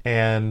life,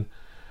 and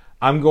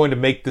I'm going to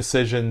make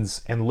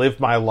decisions and live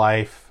my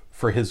life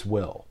for His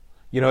will.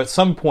 At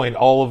some point,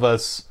 all of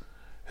us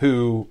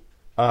who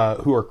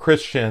are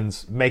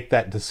Christians make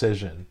that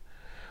decision.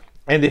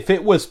 And if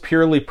it was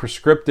purely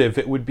prescriptive,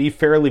 it would be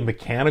fairly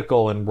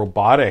mechanical and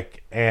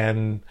robotic,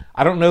 and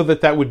I don't know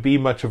that would be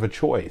much of a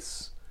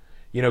choice.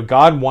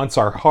 God wants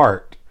our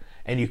heart,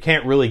 and you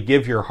can't really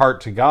give your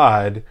heart to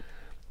God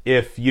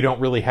if you don't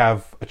really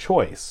have a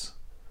choice.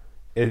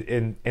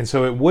 And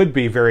so it would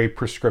be very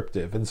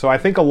prescriptive. And so I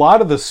think a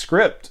lot of the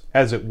script,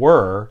 as it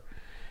were,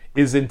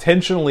 is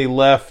intentionally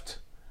left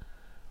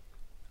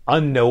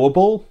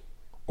unknowable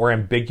or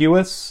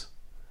ambiguous,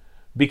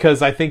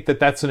 because I think that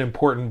that's an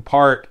important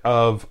part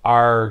of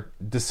our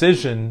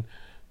decision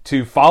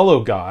to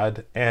follow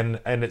God, and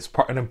it's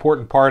an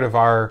important part of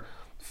our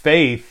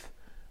faith,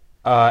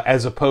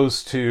 as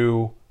opposed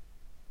to,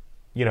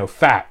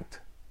 fact.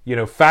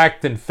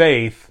 Fact and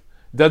faith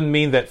doesn't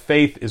mean that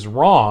faith is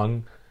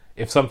wrong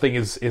if something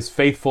is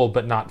faithful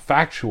but not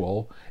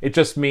factual. It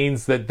just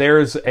means that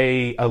there's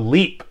a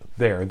leap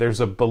there. There's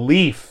a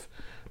belief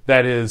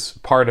that is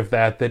part of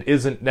that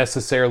isn't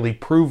necessarily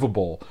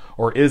provable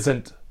or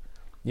isn't,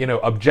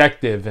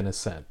 objective in a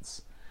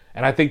sense.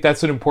 And I think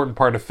that's an important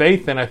part of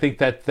faith, and I think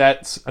that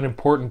that's an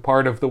important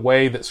part of the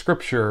way that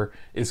Scripture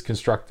is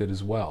constructed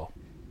as well.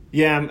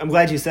 Yeah, I'm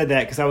glad you said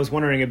that, because I was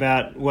wondering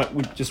about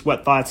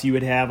what thoughts you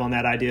would have on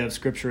that idea of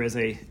Scripture as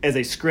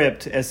a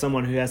script, as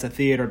someone who has a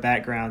theater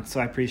background. So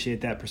I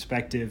appreciate that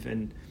perspective,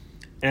 and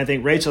I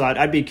think, Rachel,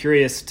 I'd be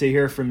curious to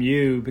hear from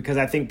you, because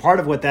I think part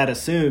of what that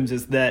assumes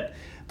is that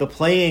the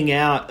playing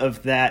out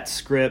of that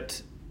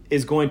script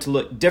is going to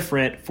look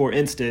different, for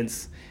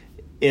instance,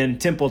 in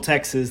Temple,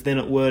 Texas, than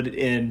it would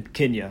in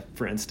Kenya,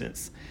 for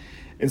instance.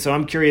 And so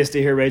I'm curious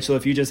to hear, Rachel,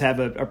 if you just have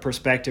a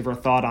perspective or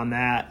thought on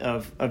that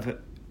of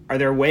are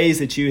there ways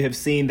that you have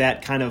seen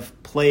that kind of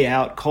play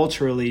out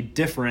culturally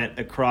different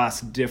across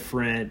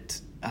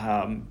different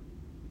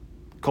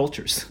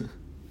cultures?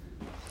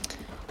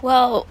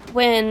 Well,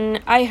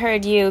 when I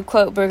heard you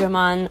quote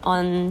Brueggemann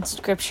on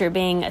Scripture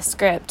being a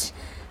script,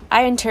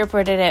 I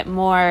interpreted it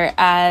more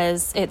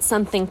as it's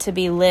something to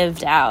be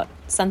lived out,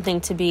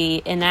 something to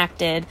be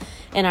enacted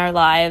in our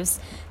lives,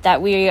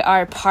 that we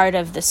are part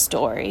of the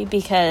story.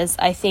 Because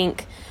I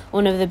think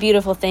one of the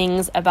beautiful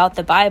things about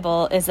the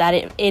Bible is that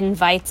it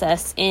invites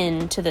us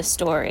into the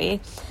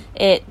story.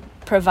 It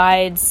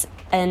provides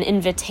an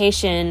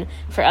invitation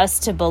for us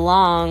to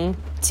belong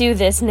to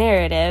this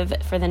narrative,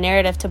 for the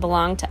narrative to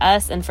belong to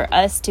us, and for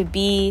us to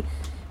be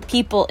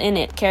people in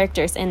it,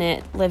 characters in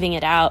it, living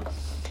it out.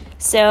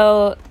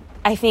 So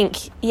I think,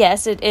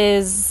 yes, it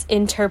is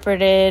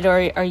interpreted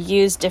or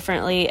used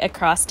differently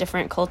across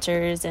different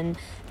cultures and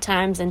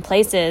times and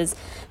places,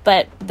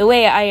 but the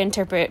way I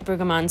interpret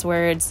Brueggemann's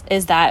words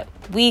is that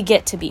we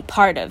get to be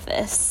part of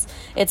this.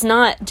 It's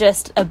not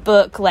just a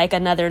book like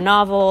another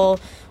novel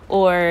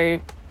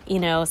or, you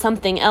know,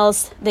 something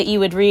else that you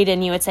would read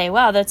and you would say,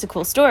 wow, that's a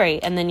cool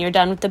story, and then you're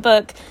done with the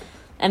book,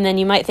 and then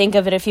you might think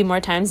of it a few more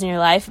times in your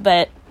life,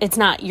 but it's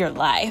not your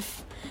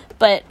life.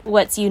 But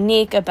what's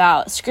unique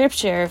about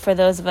Scripture for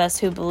those of us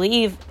who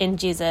believe in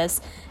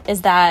Jesus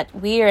is that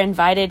we are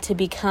invited to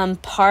become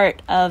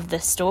part of the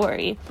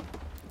story,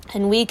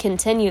 and we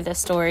continue the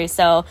story.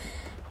 So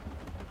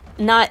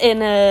not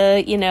in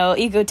a,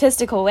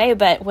 egotistical way,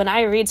 but when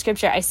I read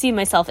Scripture, I see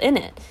myself in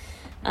it.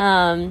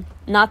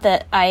 Not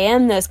that I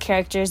am those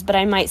characters, but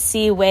I might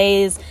see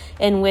ways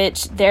in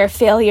which their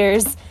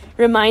failures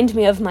remind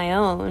me of my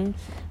own.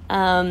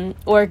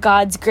 Or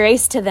God's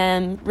grace to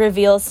them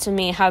reveals to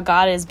me how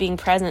God is being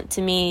present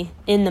to me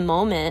in the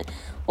moment.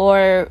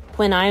 Or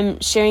when I'm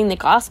sharing the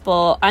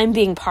gospel, I'm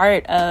being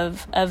part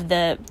of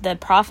the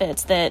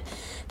prophets, the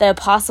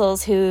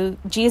apostles who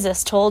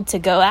Jesus told to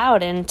go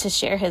out and to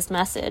share his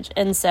message.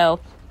 And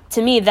so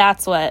to me,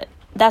 that's what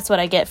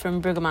I get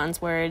from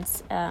Brueggemann's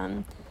words,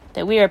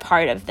 that we are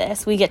part of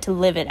this. We get to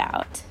live it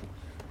out.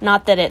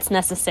 Not that it's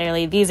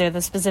necessarily, these are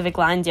the specific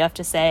lines you have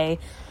to say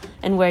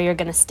and where you're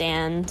going to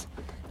stand,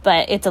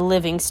 but it's a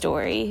living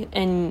story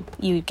and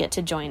you get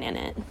to join in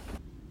it.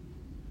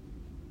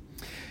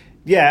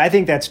 Yeah, I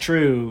think that's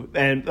true.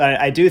 And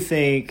I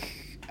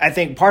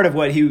think part of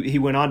what he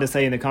went on to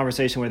say in the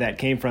conversation where that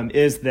came from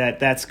is that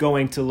that's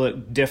going to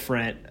look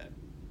different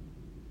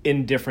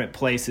in different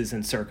places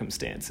and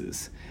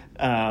circumstances.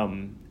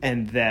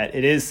 And that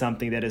it is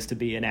something that is to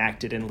be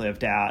enacted and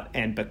lived out.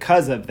 And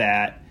because of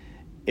that,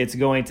 it's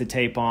going to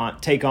take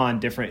on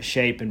different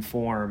shape and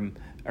form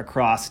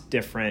across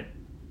different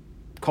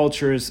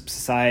cultures,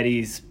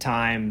 societies,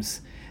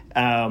 times,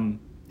 and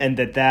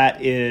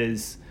that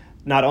is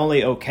not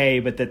only okay,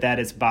 but that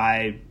is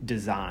by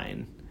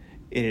design.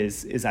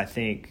 Is I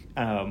think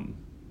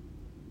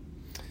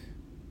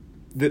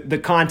the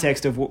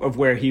context of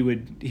where he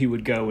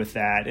would go with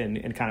that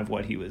and kind of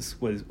what he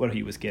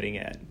was getting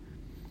at.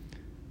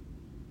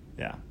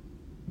 Yeah,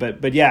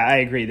 but yeah, I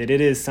agree that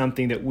it is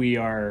something that we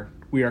are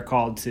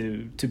called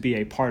to be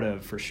a part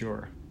of for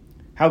sure.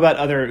 How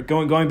about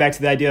going back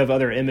to the idea of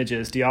other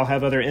images? Do y'all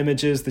have other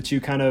images that you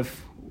kind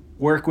of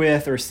work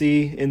with or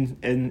see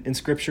in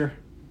Scripture?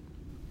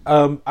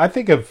 I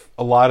think of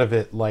a lot of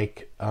it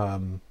like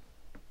an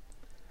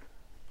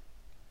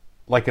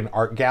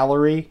art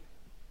gallery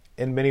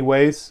in many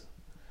ways.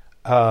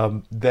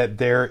 That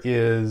there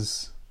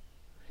is,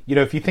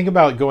 if you think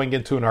about going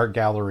into an art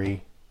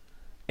gallery,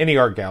 any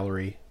art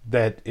gallery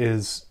that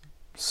is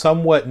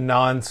somewhat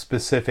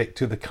non-specific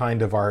to the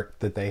kind of art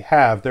that they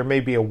have, there may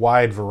be a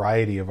wide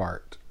variety of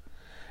art.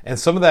 And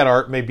some of that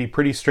art may be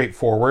pretty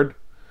straightforward.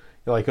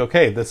 You're like,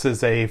 okay, this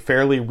is a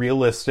fairly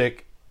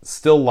realistic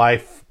still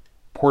life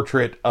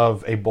portrait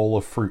of a bowl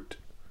of fruit.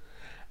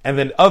 And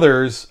then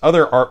other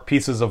art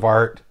pieces of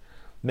art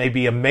may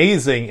be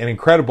amazing and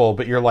incredible,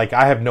 but you're like,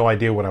 I have no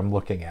idea what I'm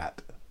looking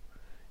at,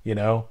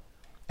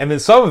 And then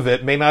some of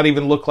it may not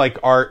even look like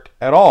art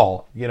at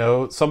all.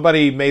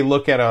 Somebody may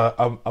look at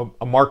a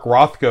Mark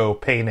Rothko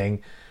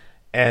painting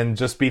and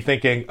just be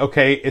thinking,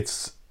 okay,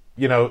 it's,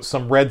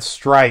 some red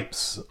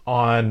stripes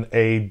on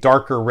a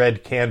darker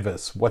red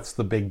canvas. What's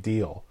the big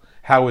deal?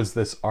 How is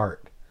this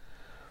art?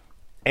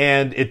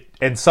 And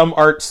some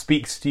art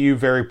speaks to you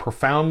very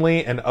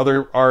profoundly, and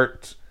other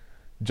art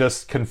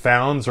just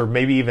confounds or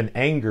maybe even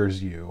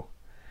angers you.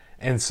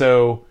 And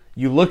so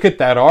you look at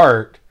that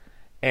art,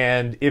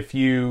 and if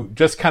you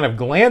just kind of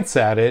glance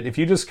at it, if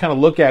you just kind of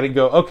look at it and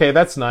go, okay,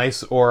 that's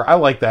nice, or I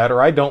like that,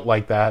 or I don't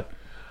like that,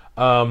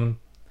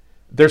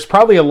 there's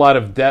probably a lot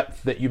of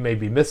depth that you may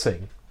be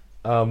missing.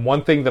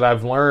 One thing that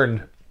I've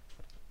learned,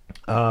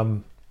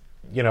 I'm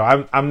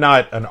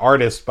not an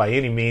artist by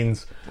any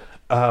means,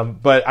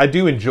 but I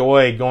do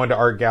enjoy going to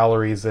art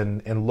galleries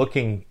and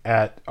looking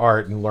at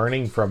art and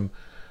learning from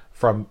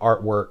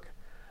artwork.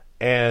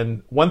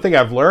 And one thing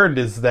I've learned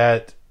is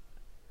that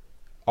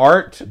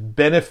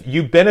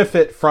you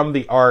benefit from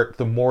the art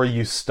the more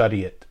you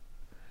study it,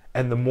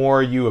 and the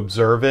more you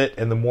observe it,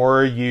 and the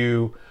more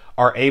you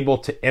are able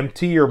to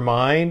empty your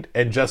mind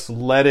and just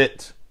let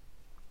it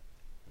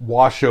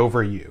wash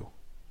over you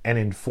and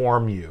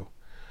inform you.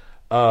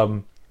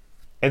 And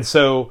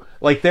so,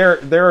 like,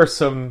 there are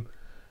some.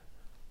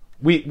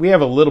 We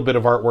have a little bit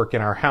of artwork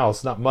in our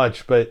house, not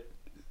much, but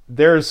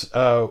there's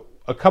a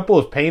couple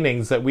of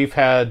paintings that we've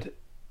had.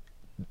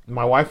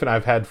 My wife and I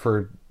have had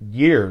for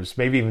years,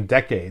 maybe even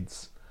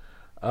decades.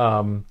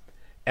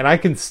 And I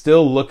can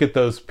still look at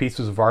those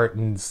pieces of art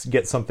and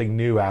get something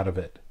new out of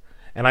it.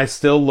 And I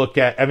still look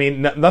at, I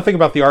mean, nothing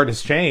about the art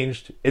has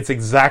changed.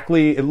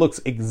 It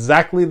looks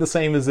exactly the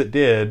same as it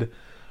did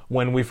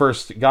when we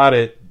first got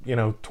it,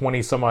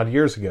 20 some odd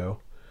years ago.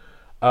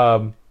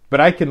 But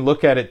I can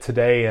look at it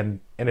today and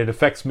it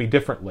affects me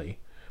differently.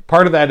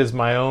 Part of that is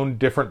my own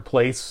different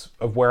place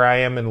of where I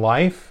am in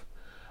life.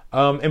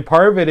 And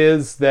part of it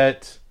is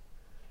that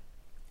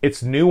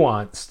it's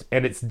nuanced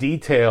and it's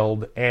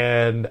detailed,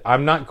 and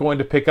I'm not going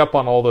to pick up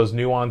on all those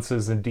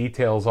nuances and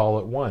details all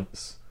at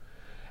once.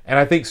 And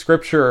I think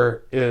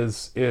Scripture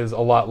is a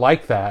lot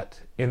like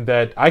that, in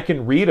that I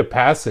can read a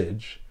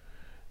passage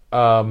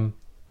at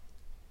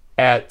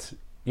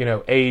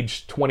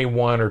age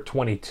 21 or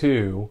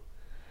 22,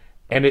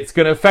 and it's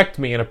going to affect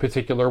me in a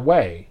particular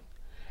way.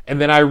 And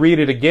then I read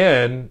it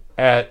again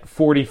at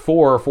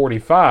 44 or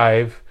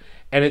 45,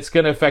 and it's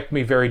going to affect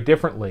me very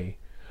differently.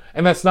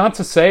 And that's not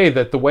to say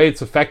that the way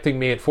it's affecting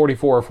me at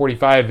 44 or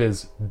 45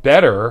 is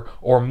better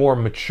or more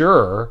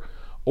mature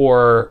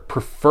or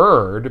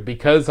preferred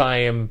because I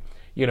am,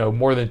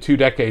 more than 2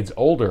 decades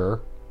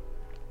older.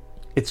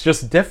 It's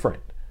just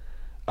different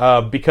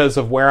because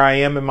of where I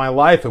am in my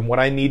life and what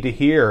I need to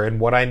hear and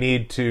what I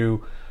need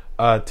to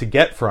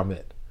get from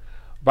it.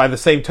 By the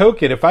same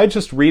token, if I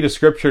just read a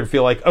scripture and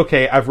feel like,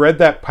 okay, I've read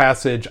that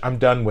passage, I'm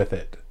done with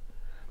it,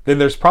 then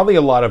there's probably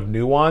a lot of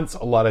nuance,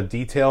 a lot of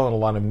detail, and a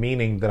lot of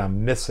meaning that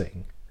I'm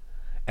missing.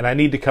 And I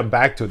need to come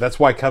back to it. That's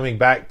why coming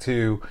back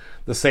to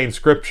the same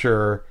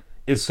scripture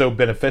is so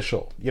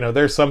beneficial.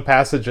 There's some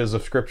passages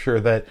of scripture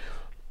that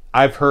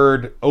I've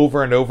heard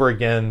over and over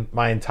again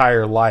my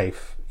entire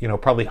life,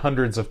 probably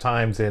hundreds of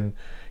times in,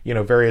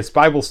 various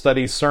Bible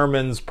studies,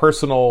 sermons,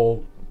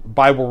 personal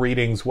Bible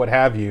readings, what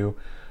have you.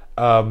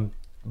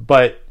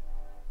 But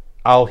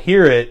I'll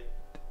hear it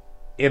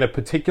in a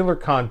particular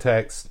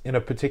context, in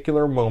a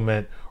particular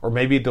moment, or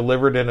maybe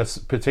delivered in a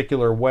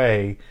particular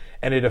way,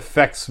 and it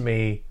affects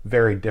me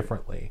very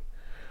differently.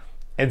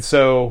 And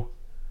so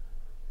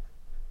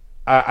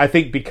I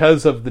think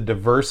because of the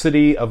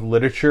diversity of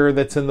literature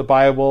that's in the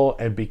Bible,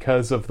 and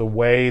because of the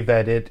way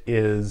that it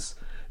is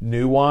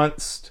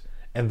nuanced,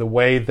 and the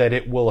way that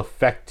it will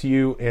affect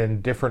you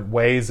in different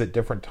ways at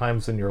different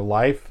times in your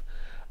life,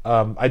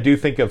 I do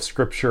think of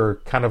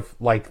Scripture kind of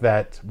like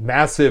that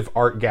massive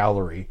art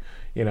gallery.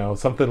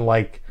 Something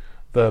like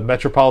the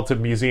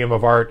Metropolitan Museum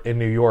of Art in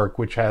New York,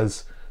 which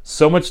has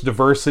so much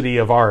diversity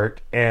of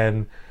art,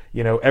 and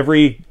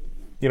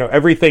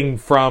everything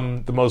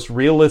from the most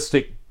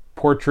realistic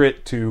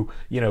portrait to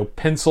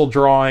pencil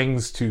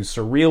drawings to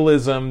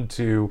surrealism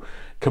to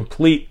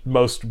complete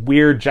most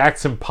weird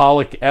Jackson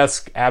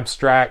Pollock-esque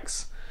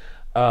abstracts,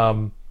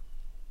 and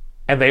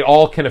they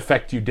all can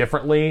affect you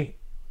differently,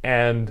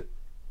 and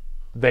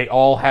they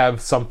all have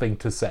something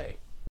to say.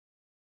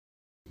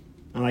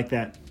 I like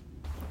that.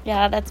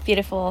 Yeah, that's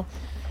beautiful.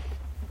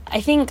 I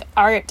think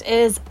art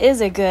is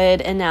a good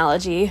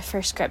analogy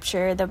for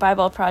Scripture. The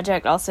Bible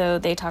Project also,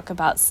 they talk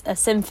about a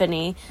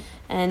symphony,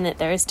 and that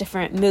there's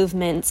different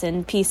movements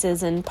and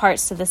pieces and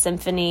parts to the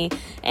symphony.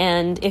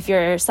 And if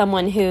you're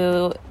someone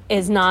who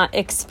is not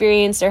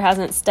experienced or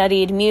hasn't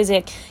studied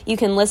music, you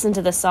can listen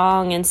to the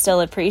song and still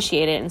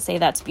appreciate it and say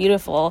that's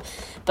beautiful.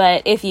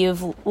 But if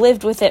you've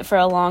lived with it for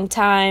a long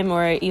time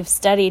or you've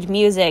studied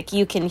music,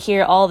 you can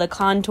hear all the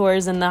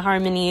contours and the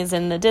harmonies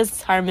and the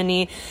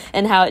disharmony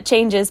and how it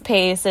changes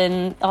pace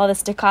and all the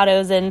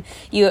staccatos, and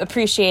you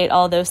appreciate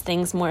all those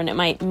things more, and it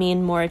might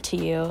mean more to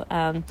you.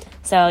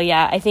 So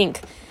yeah, I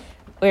think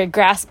we're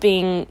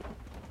grasping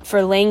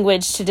for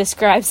language to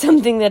describe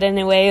something that in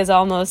a way is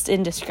almost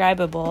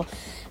indescribable.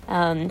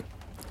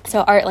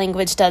 So art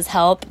language does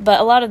help, but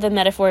a lot of the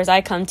metaphors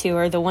I come to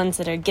are the ones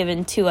that are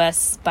given to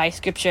us by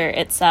Scripture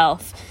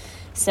itself.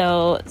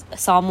 So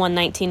Psalm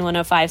 119,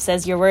 105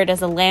 says, "Your word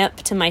is a lamp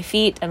to my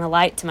feet and a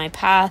light to my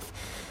path."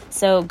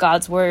 So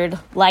God's word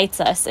lights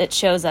us. It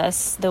shows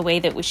us the way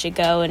that we should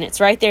go, and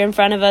it's right there in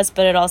front of us,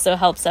 but it also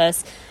helps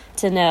us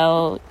to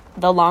know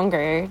the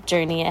longer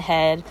journey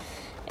ahead.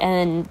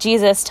 And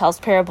Jesus tells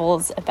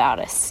parables about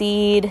a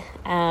seed.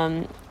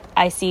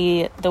 I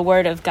see the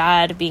word of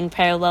God being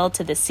parallel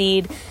to the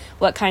seed.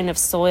 What kind of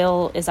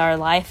soil is our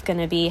life going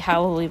to be?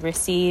 How will we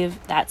receive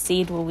that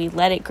seed? Will we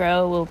let it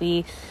grow? Will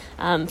we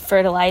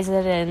fertilize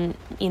it and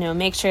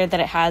make sure that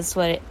it has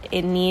what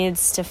it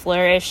needs to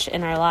flourish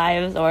in our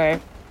lives? Or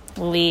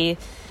will we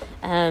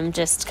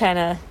just kind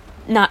of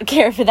not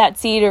care for that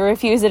seed or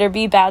refuse it or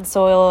be bad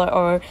soil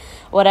or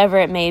whatever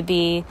it may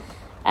be?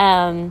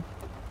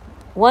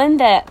 One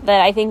that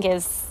I think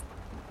is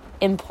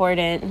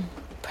important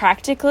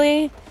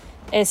practically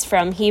is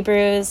from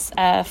Hebrews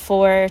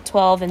 4,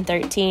 12, and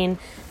 13.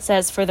 It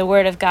says, "For the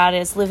word of God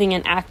is living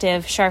and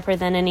active, sharper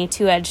than any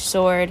two-edged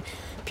sword,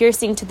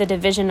 piercing to the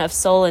division of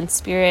soul and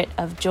spirit,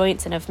 of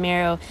joints and of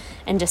marrow,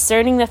 and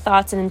discerning the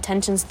thoughts and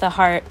intentions of the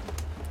heart.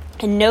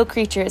 And no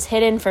creature is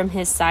hidden from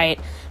his sight,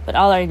 but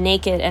all are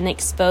naked and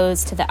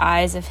exposed to the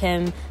eyes of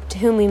him to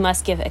whom we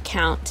must give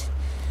account."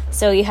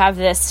 So you have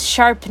this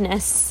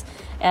sharpness.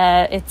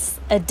 It's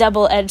a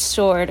double-edged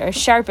sword, or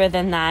sharper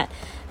than that.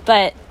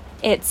 But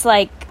it's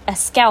like a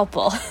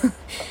scalpel.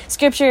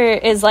 Scripture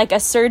is like a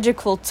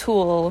surgical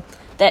tool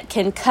that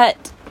can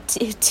cut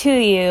to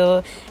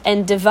you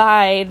and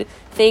divide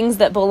things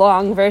that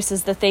belong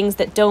versus the things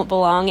that don't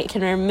belong. It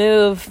can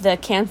remove the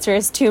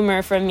cancerous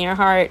tumor from your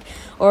heart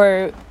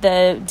or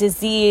the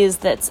disease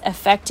that's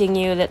affecting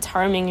you, that's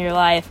harming your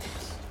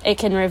life. It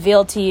can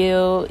reveal to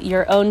you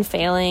your own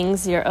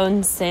failings, your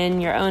own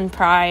sin, your own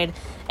pride,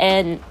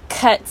 and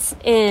cuts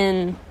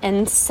in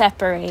and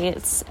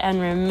separates and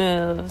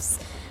removes.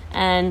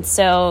 And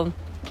so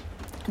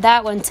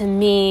that one to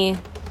me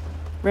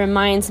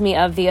reminds me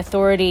of the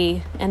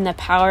authority and the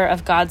power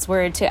of God's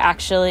word to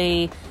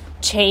actually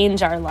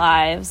change our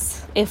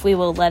lives if we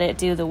will let it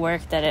do the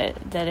work that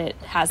it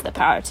has the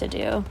power to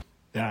do.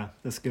 Yeah,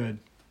 that's good.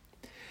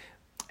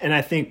 And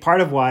I think part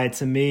of why,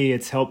 to me,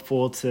 it's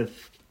helpful to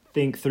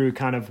think through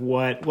kind of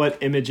what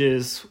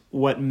images,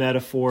 what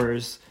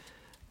metaphors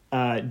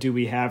do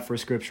we have for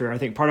Scripture. I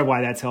think part of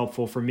why that's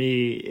helpful for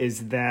me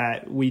is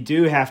that we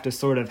do have to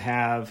sort of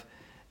have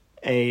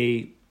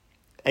a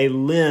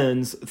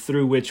lens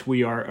through which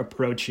we are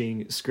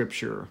approaching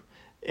Scripture.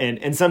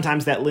 And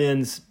sometimes that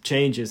lens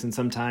changes, and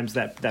sometimes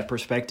that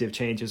perspective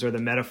changes, or the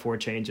metaphor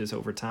changes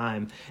over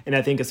time. And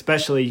I think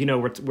especially,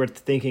 we're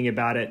thinking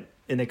about it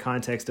in the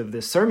context of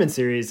this sermon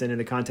series, and in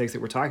the context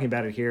that we're talking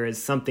about it here,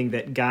 as something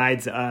that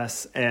guides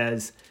us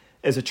as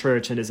a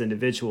church and as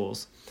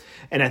individuals.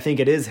 And I think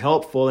it is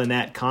helpful in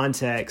that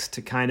context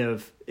to kind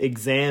of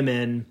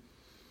examine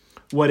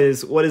what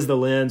is the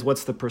lens,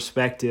 what's the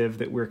perspective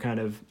that we're kind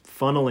of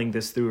funneling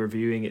this through or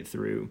viewing it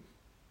through.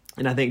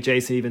 And I think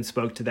Jason even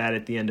spoke to that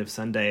at the end of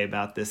Sunday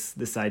about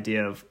this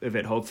idea of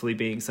it hopefully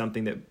being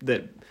something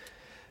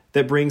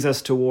that brings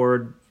us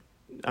toward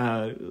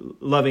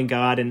loving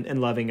God and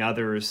loving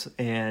others.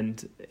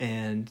 And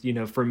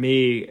for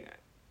me,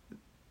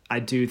 I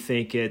do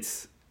think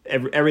it's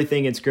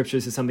everything in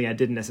Scriptures is something I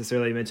didn't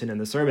necessarily mention in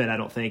the sermon. I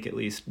don't think, at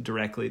least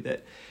directly,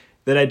 that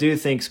I do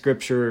think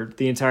Scripture,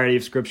 the entirety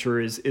of Scripture,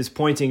 is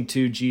pointing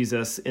to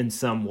Jesus in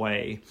some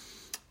way.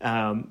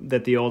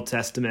 That the Old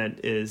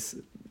Testament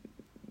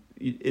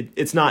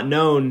it's not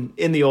known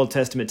in the Old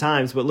Testament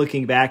times, but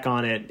looking back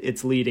on it,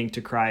 it's leading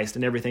to Christ,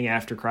 and everything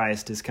after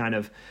Christ is kind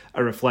of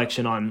a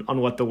reflection on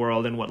what the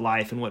world and what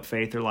life and what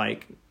faith are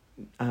like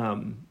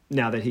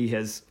now that he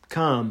has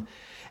come.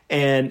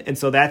 And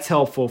so that's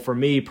helpful for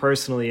me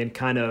personally in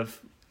kind of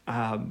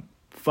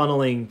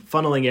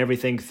funneling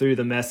everything through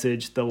the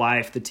message, the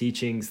life, the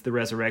teachings, the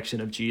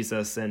resurrection of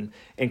Jesus, and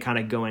kind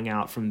of going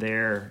out from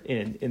there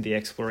in the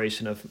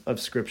exploration of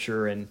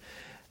Scripture and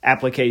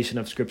application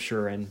of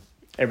Scripture and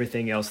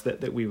everything else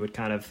that we would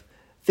kind of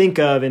think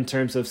of in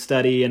terms of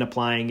study and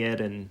applying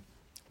it and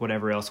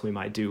whatever else we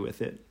might do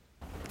with it.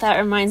 That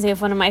reminds me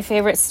of one of my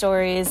favorite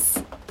stories,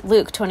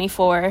 Luke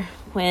 24,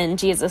 when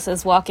Jesus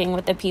is walking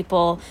with the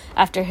people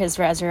after his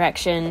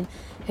resurrection,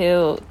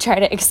 who try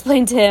to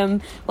explain to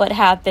him what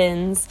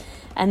happens,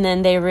 and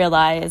then they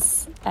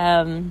realize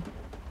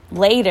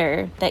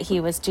later that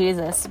he was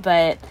Jesus.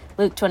 But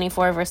Luke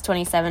 24 verse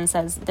 27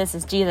 says, "This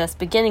is Jesus,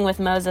 beginning with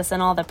Moses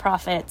and all the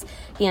prophets.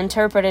 He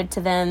interpreted to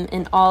them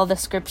in all the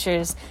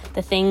scriptures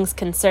the things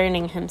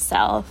concerning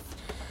himself."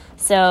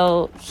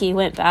 So he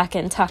went back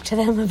and talked to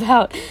them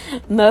about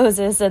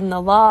Moses and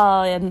the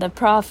law and the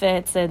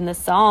prophets and the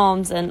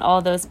Psalms and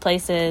all those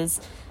places,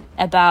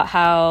 about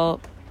how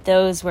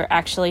those were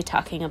actually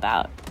talking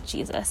about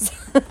Jesus,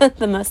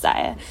 the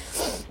Messiah.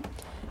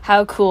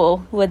 How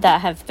cool would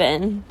that have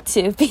been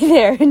to be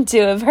there and to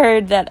have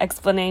heard that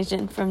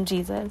explanation from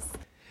Jesus?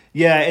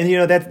 Yeah,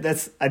 and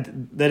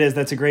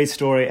that's a great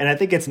story, and I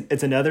think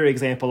it's another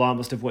example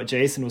almost of what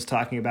Jason was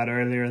talking about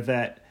earlier,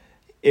 that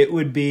it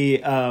would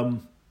be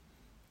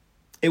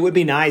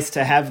nice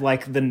to have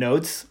like the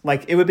notes,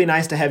 like it would be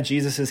nice to have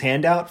Jesus's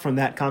handout from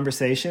that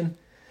conversation.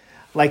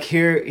 Like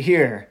here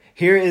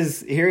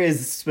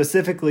is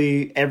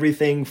specifically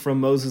everything from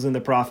Moses and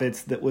the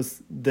prophets that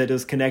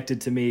was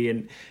connected to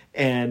me,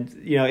 and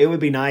it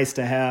would be nice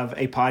to have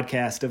a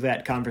podcast of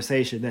that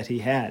conversation that he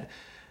had,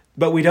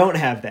 but we don't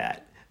have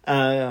that,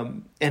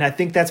 and I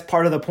think that's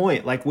part of the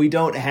point. Like, we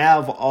don't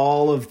have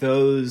all of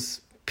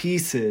those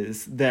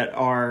pieces that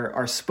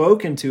are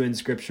spoken to in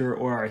Scripture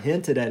or are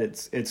hinted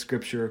at at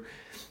Scripture,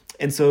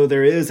 and so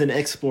there is an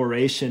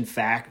exploration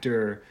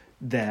factor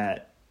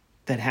that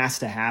has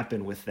to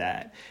happen with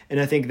that. And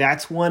I think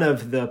that's one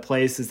of the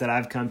places that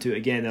I've come to,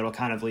 again, that'll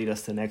kind of lead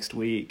us to next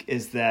week,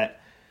 is that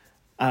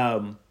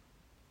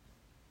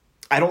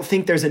I don't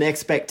think there's an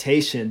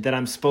expectation that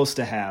I'm supposed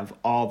to have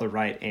all the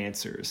right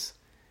answers,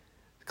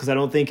 because I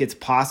don't think it's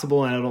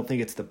possible, and I don't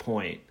think it's the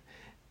point.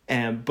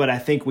 But I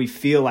think we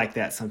feel like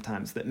that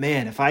sometimes, that,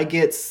 man, if I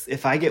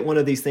get one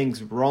of these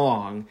things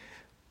wrong,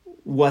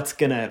 what's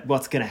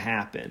gonna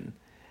happen?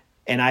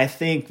 And I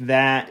think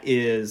that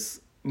is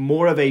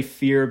more of a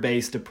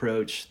fear-based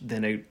approach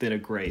than a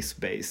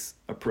grace-based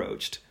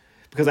approach.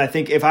 Because I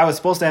think if I was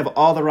supposed to have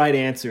all the right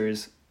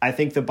answers, I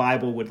think the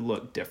Bible would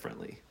look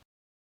differently.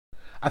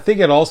 I think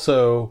it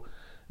also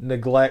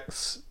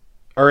neglects,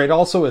 or it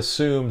also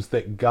assumes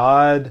that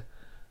God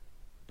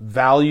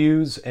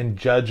values and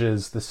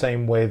judges the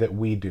same way that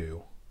we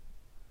do.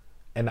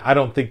 And I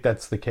don't think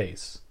that's the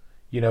case.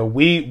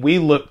 We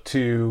look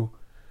to,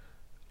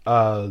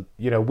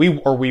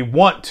 we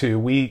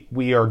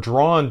are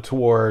drawn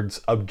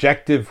towards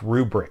objective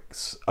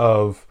rubrics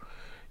of,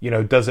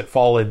 does it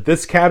fall in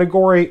this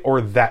category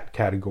or that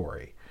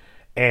category?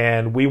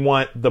 And we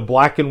want the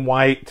black and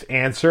white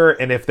answer.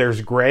 And if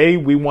there's gray,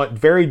 we want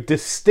very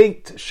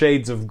distinct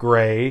shades of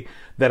gray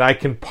that I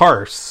can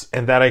parse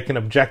and that I can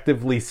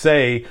objectively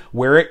say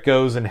where it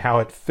goes and how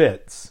it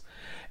fits.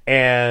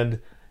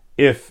 And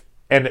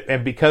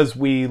because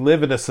we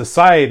live in a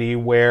society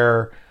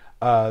where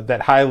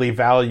that highly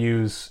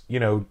values,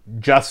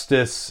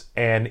 justice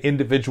and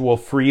individual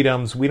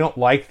freedoms, we don't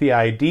like the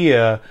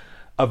idea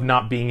of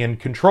not being in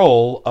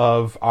control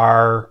of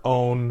our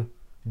own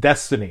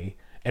destiny.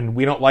 And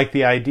we don't like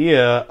the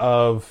idea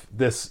of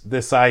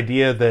this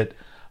idea that,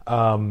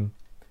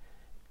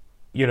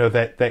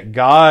 that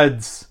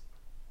gods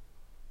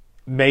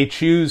may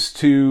choose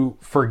to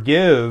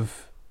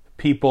forgive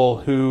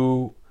people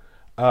who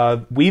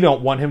we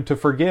don't want him to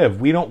forgive.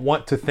 We don't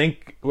want to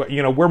think,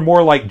 we're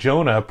more like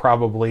Jonah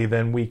probably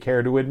than we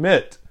care to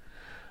admit.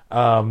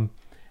 And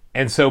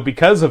so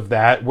because of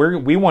that,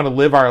 we want to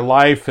live our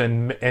life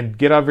and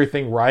get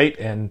everything right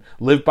and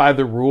live by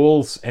the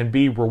rules and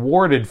be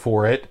rewarded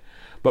for it.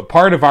 But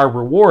part of our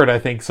reward, I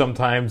think,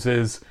 sometimes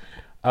is,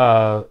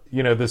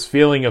 this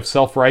feeling of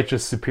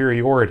self-righteous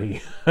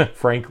superiority,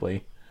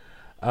 frankly.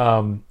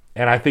 And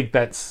I think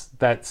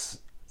that's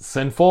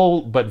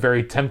sinful, but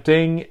very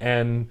tempting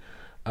and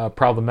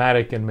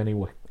problematic in many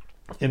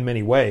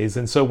ways.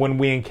 And so when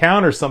we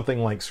encounter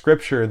something like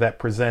Scripture that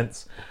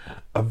presents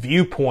a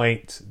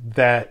viewpoint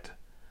that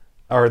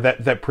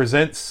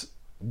presents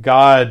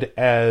God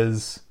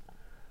as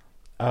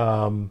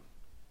more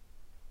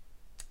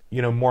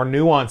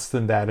nuanced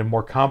than that and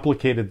more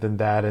complicated than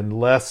that and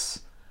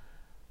less,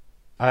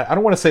 I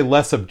don't want to say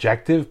less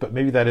objective, but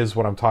maybe that is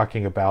what I'm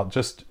talking about.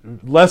 Just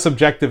less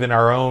objective in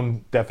our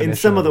own definition. In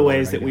some of the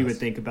ways that we would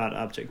think about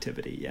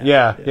objectivity.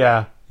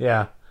 Yeah.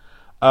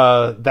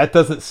 That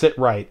doesn't sit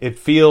right. It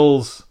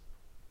feels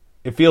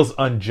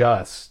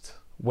unjust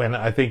when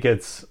I think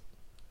it's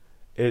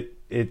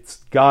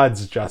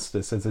God's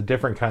justice. It's a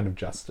different kind of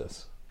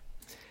justice.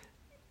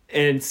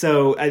 And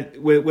so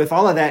with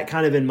all of that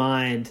kind of in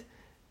mind,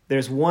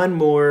 there's one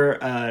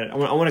more, I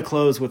want to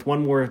close with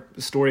one more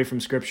story from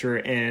Scripture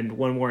and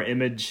one more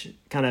image,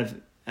 kind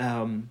of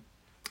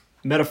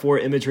metaphor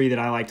imagery that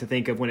I like to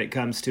think of when it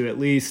comes to at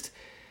least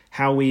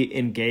how we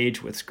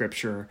engage with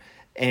Scripture.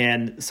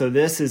 And so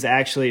this is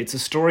it's a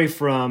story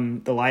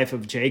from the life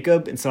of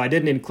Jacob. And so I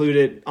didn't include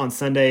it on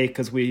Sunday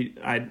because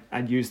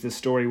I'd used this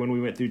story when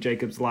we went through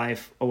Jacob's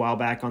life a while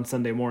back on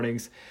Sunday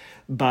mornings.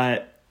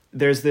 But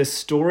there's this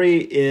story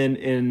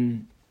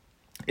in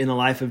the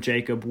life of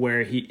Jacob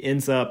where he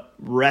ends up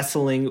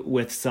wrestling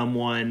with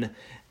someone.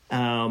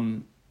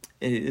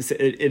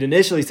 It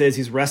initially says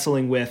he's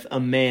wrestling with a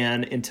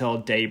man until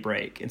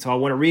daybreak. And so I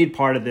want to read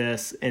part of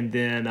this, and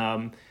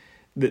then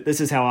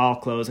this is how I'll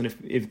close. And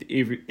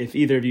if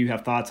either of you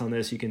have thoughts on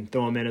this, you can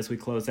throw them in as we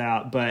close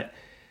out. But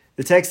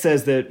the text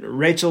says that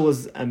Rachel,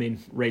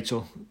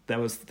 that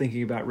was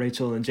thinking about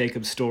Rachel and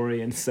Jacob's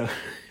story. And so,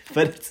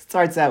 but it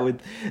starts out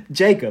with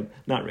Jacob,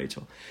 not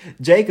Rachel.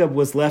 Jacob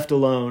was left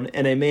alone,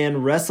 and a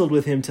man wrestled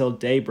with him till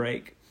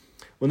daybreak.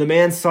 When the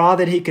man saw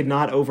that he could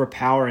not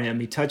overpower him,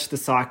 he touched the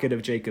socket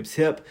of Jacob's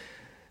hip,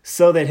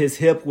 so that his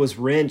hip was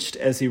wrenched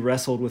as he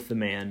wrestled with the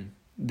man.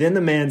 Then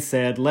the man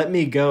said, "Let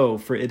me go,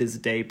 for it is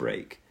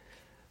daybreak."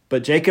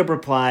 But Jacob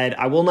replied,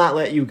 "I will not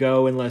let you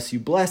go unless you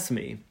bless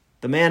me."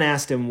 The man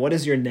asked him, "What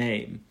is your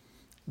name?"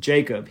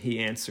 "Jacob," he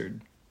answered.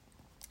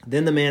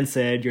 Then the man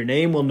said, "Your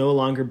name will no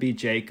longer be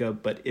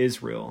Jacob, but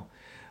Israel,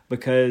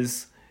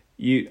 because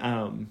you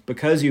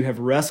have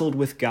wrestled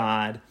with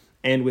God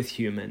and with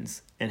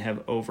humans and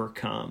have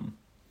overcome."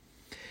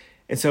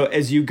 And so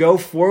as you go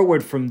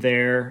forward from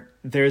there,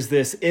 there's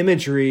this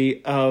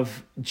imagery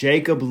of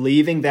Jacob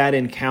leaving that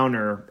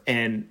encounter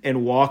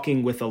and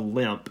walking with a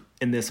limp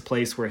in this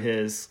place where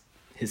his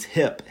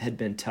hip had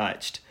been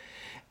touched.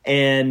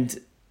 And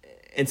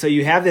so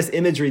you have this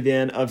imagery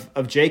then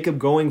of Jacob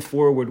going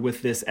forward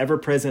with this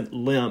ever-present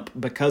limp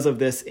because of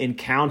this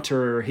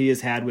encounter he has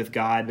had with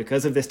God,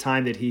 because of this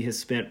time that he has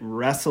spent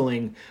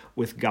wrestling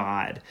with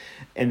God.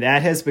 And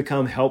that has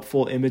become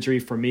helpful imagery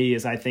for me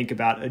as I think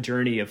about a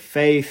journey of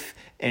faith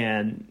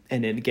and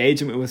an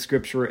engagement with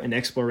Scripture and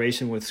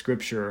exploration with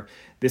Scripture.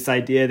 This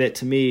idea that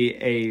to me,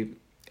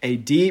 a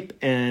deep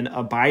and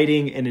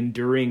abiding and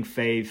enduring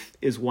faith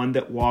is one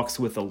that walks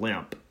with a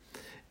limp.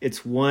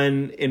 It's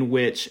one in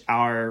which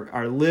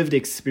our lived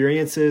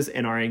experiences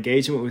and our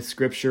engagement with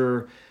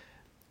Scripture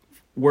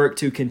work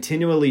to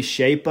continually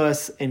shape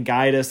us and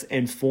guide us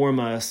and form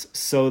us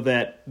so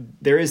that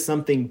there is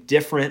something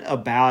different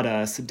about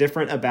us,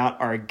 different about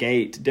our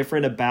gait,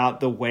 different about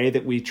the way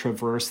that we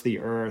traverse the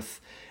earth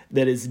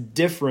that is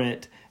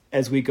different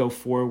as we go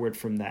forward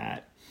from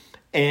that.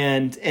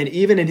 And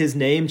even in his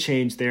name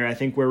change there, I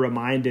think we're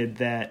reminded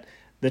that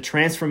the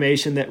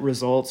transformation that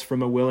results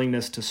from a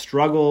willingness to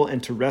struggle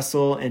and to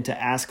wrestle and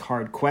to ask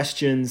hard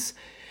questions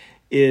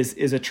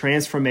is a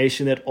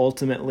transformation that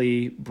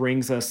ultimately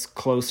brings us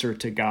closer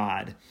to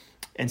God.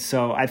 And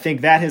so I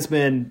think that has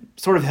been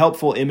sort of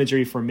helpful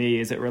imagery for me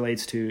as it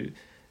relates to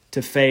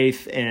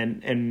faith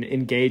and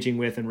engaging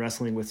with and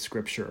wrestling with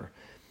Scripture.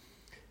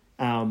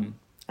 I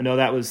know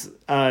that was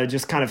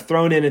just kind of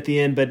thrown in at the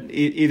end, but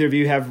either of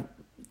you have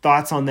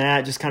thoughts on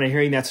that, just kind of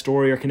hearing that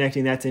story or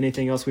connecting that to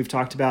anything else we've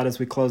talked about as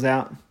we close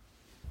out?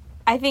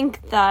 I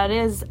think that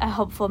is a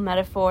helpful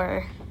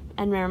metaphor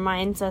and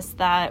reminds us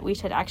that we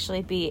should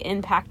actually be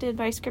impacted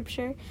by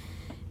Scripture.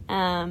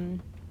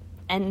 And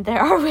there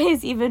are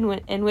ways even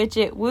in which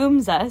it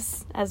wombs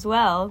us as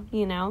well,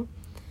 you know.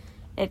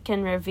 It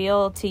can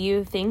reveal to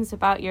you things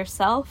about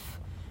yourself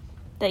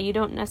that you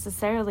don't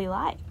necessarily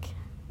like.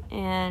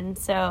 And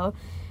so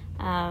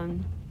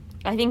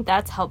I think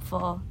that's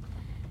helpful.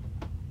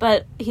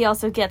 But he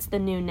also gets the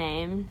new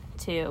name,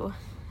 too.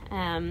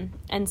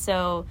 And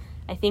so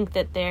I think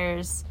that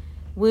there's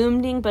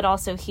wounding, but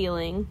also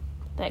healing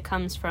that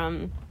comes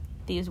from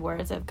these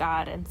words of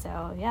God. And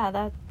so,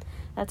 yeah,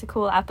 that's a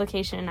cool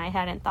application. I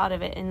hadn't thought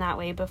of it in that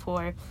way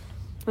before,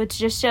 which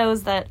just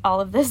shows that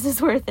all of this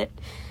is worth it.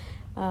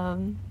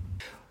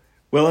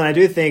 Well, and I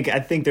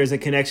think there's a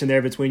connection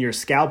there between your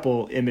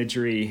scalpel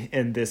imagery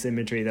and this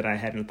imagery that I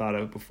hadn't thought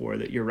of before,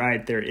 that you're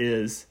right, there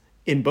is.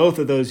 In both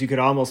of those, you could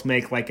almost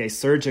make like a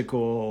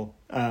surgical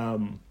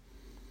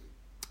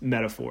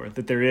metaphor,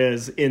 that there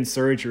is in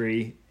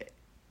surgery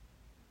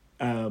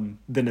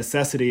the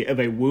necessity of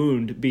a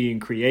wound being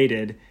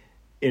created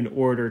in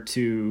order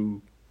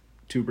to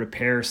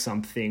repair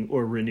something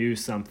or renew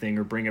something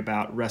or bring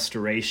about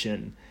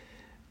restoration,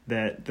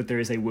 that there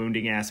is a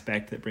wounding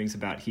aspect that brings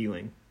about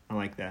healing. I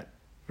like that.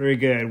 Very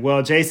good.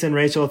 Well, Jason,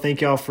 Rachel, thank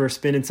y'all for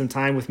spending some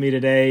time with me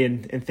today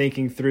and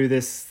thinking through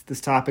this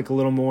topic a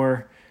little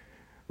more.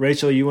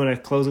 Rachel, you want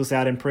to close us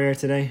out in prayer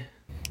today?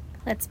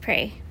 Let's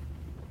pray.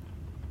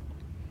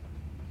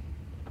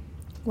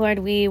 Lord,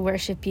 we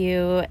worship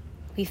you.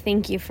 We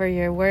thank you for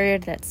your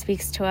word that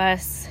speaks to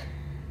us,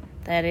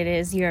 that it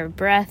is your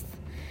breath,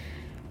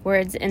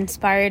 words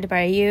inspired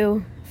by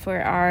you for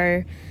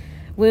our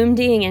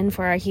wounding and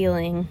for our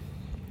healing.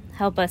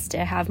 Help us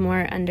to have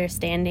more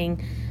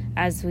understanding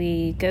as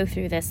we go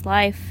through this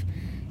life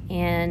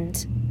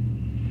and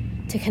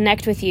to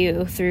connect with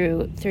you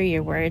through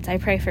your words. I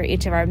pray for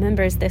each of our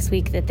members this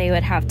week that they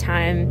would have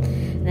time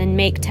and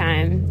make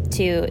time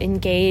to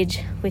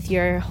engage with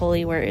your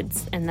holy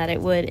words and that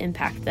it would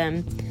impact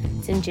them.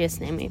 It's in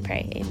Jesus' name we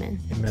pray. Amen.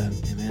 Amen.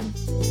 Amen.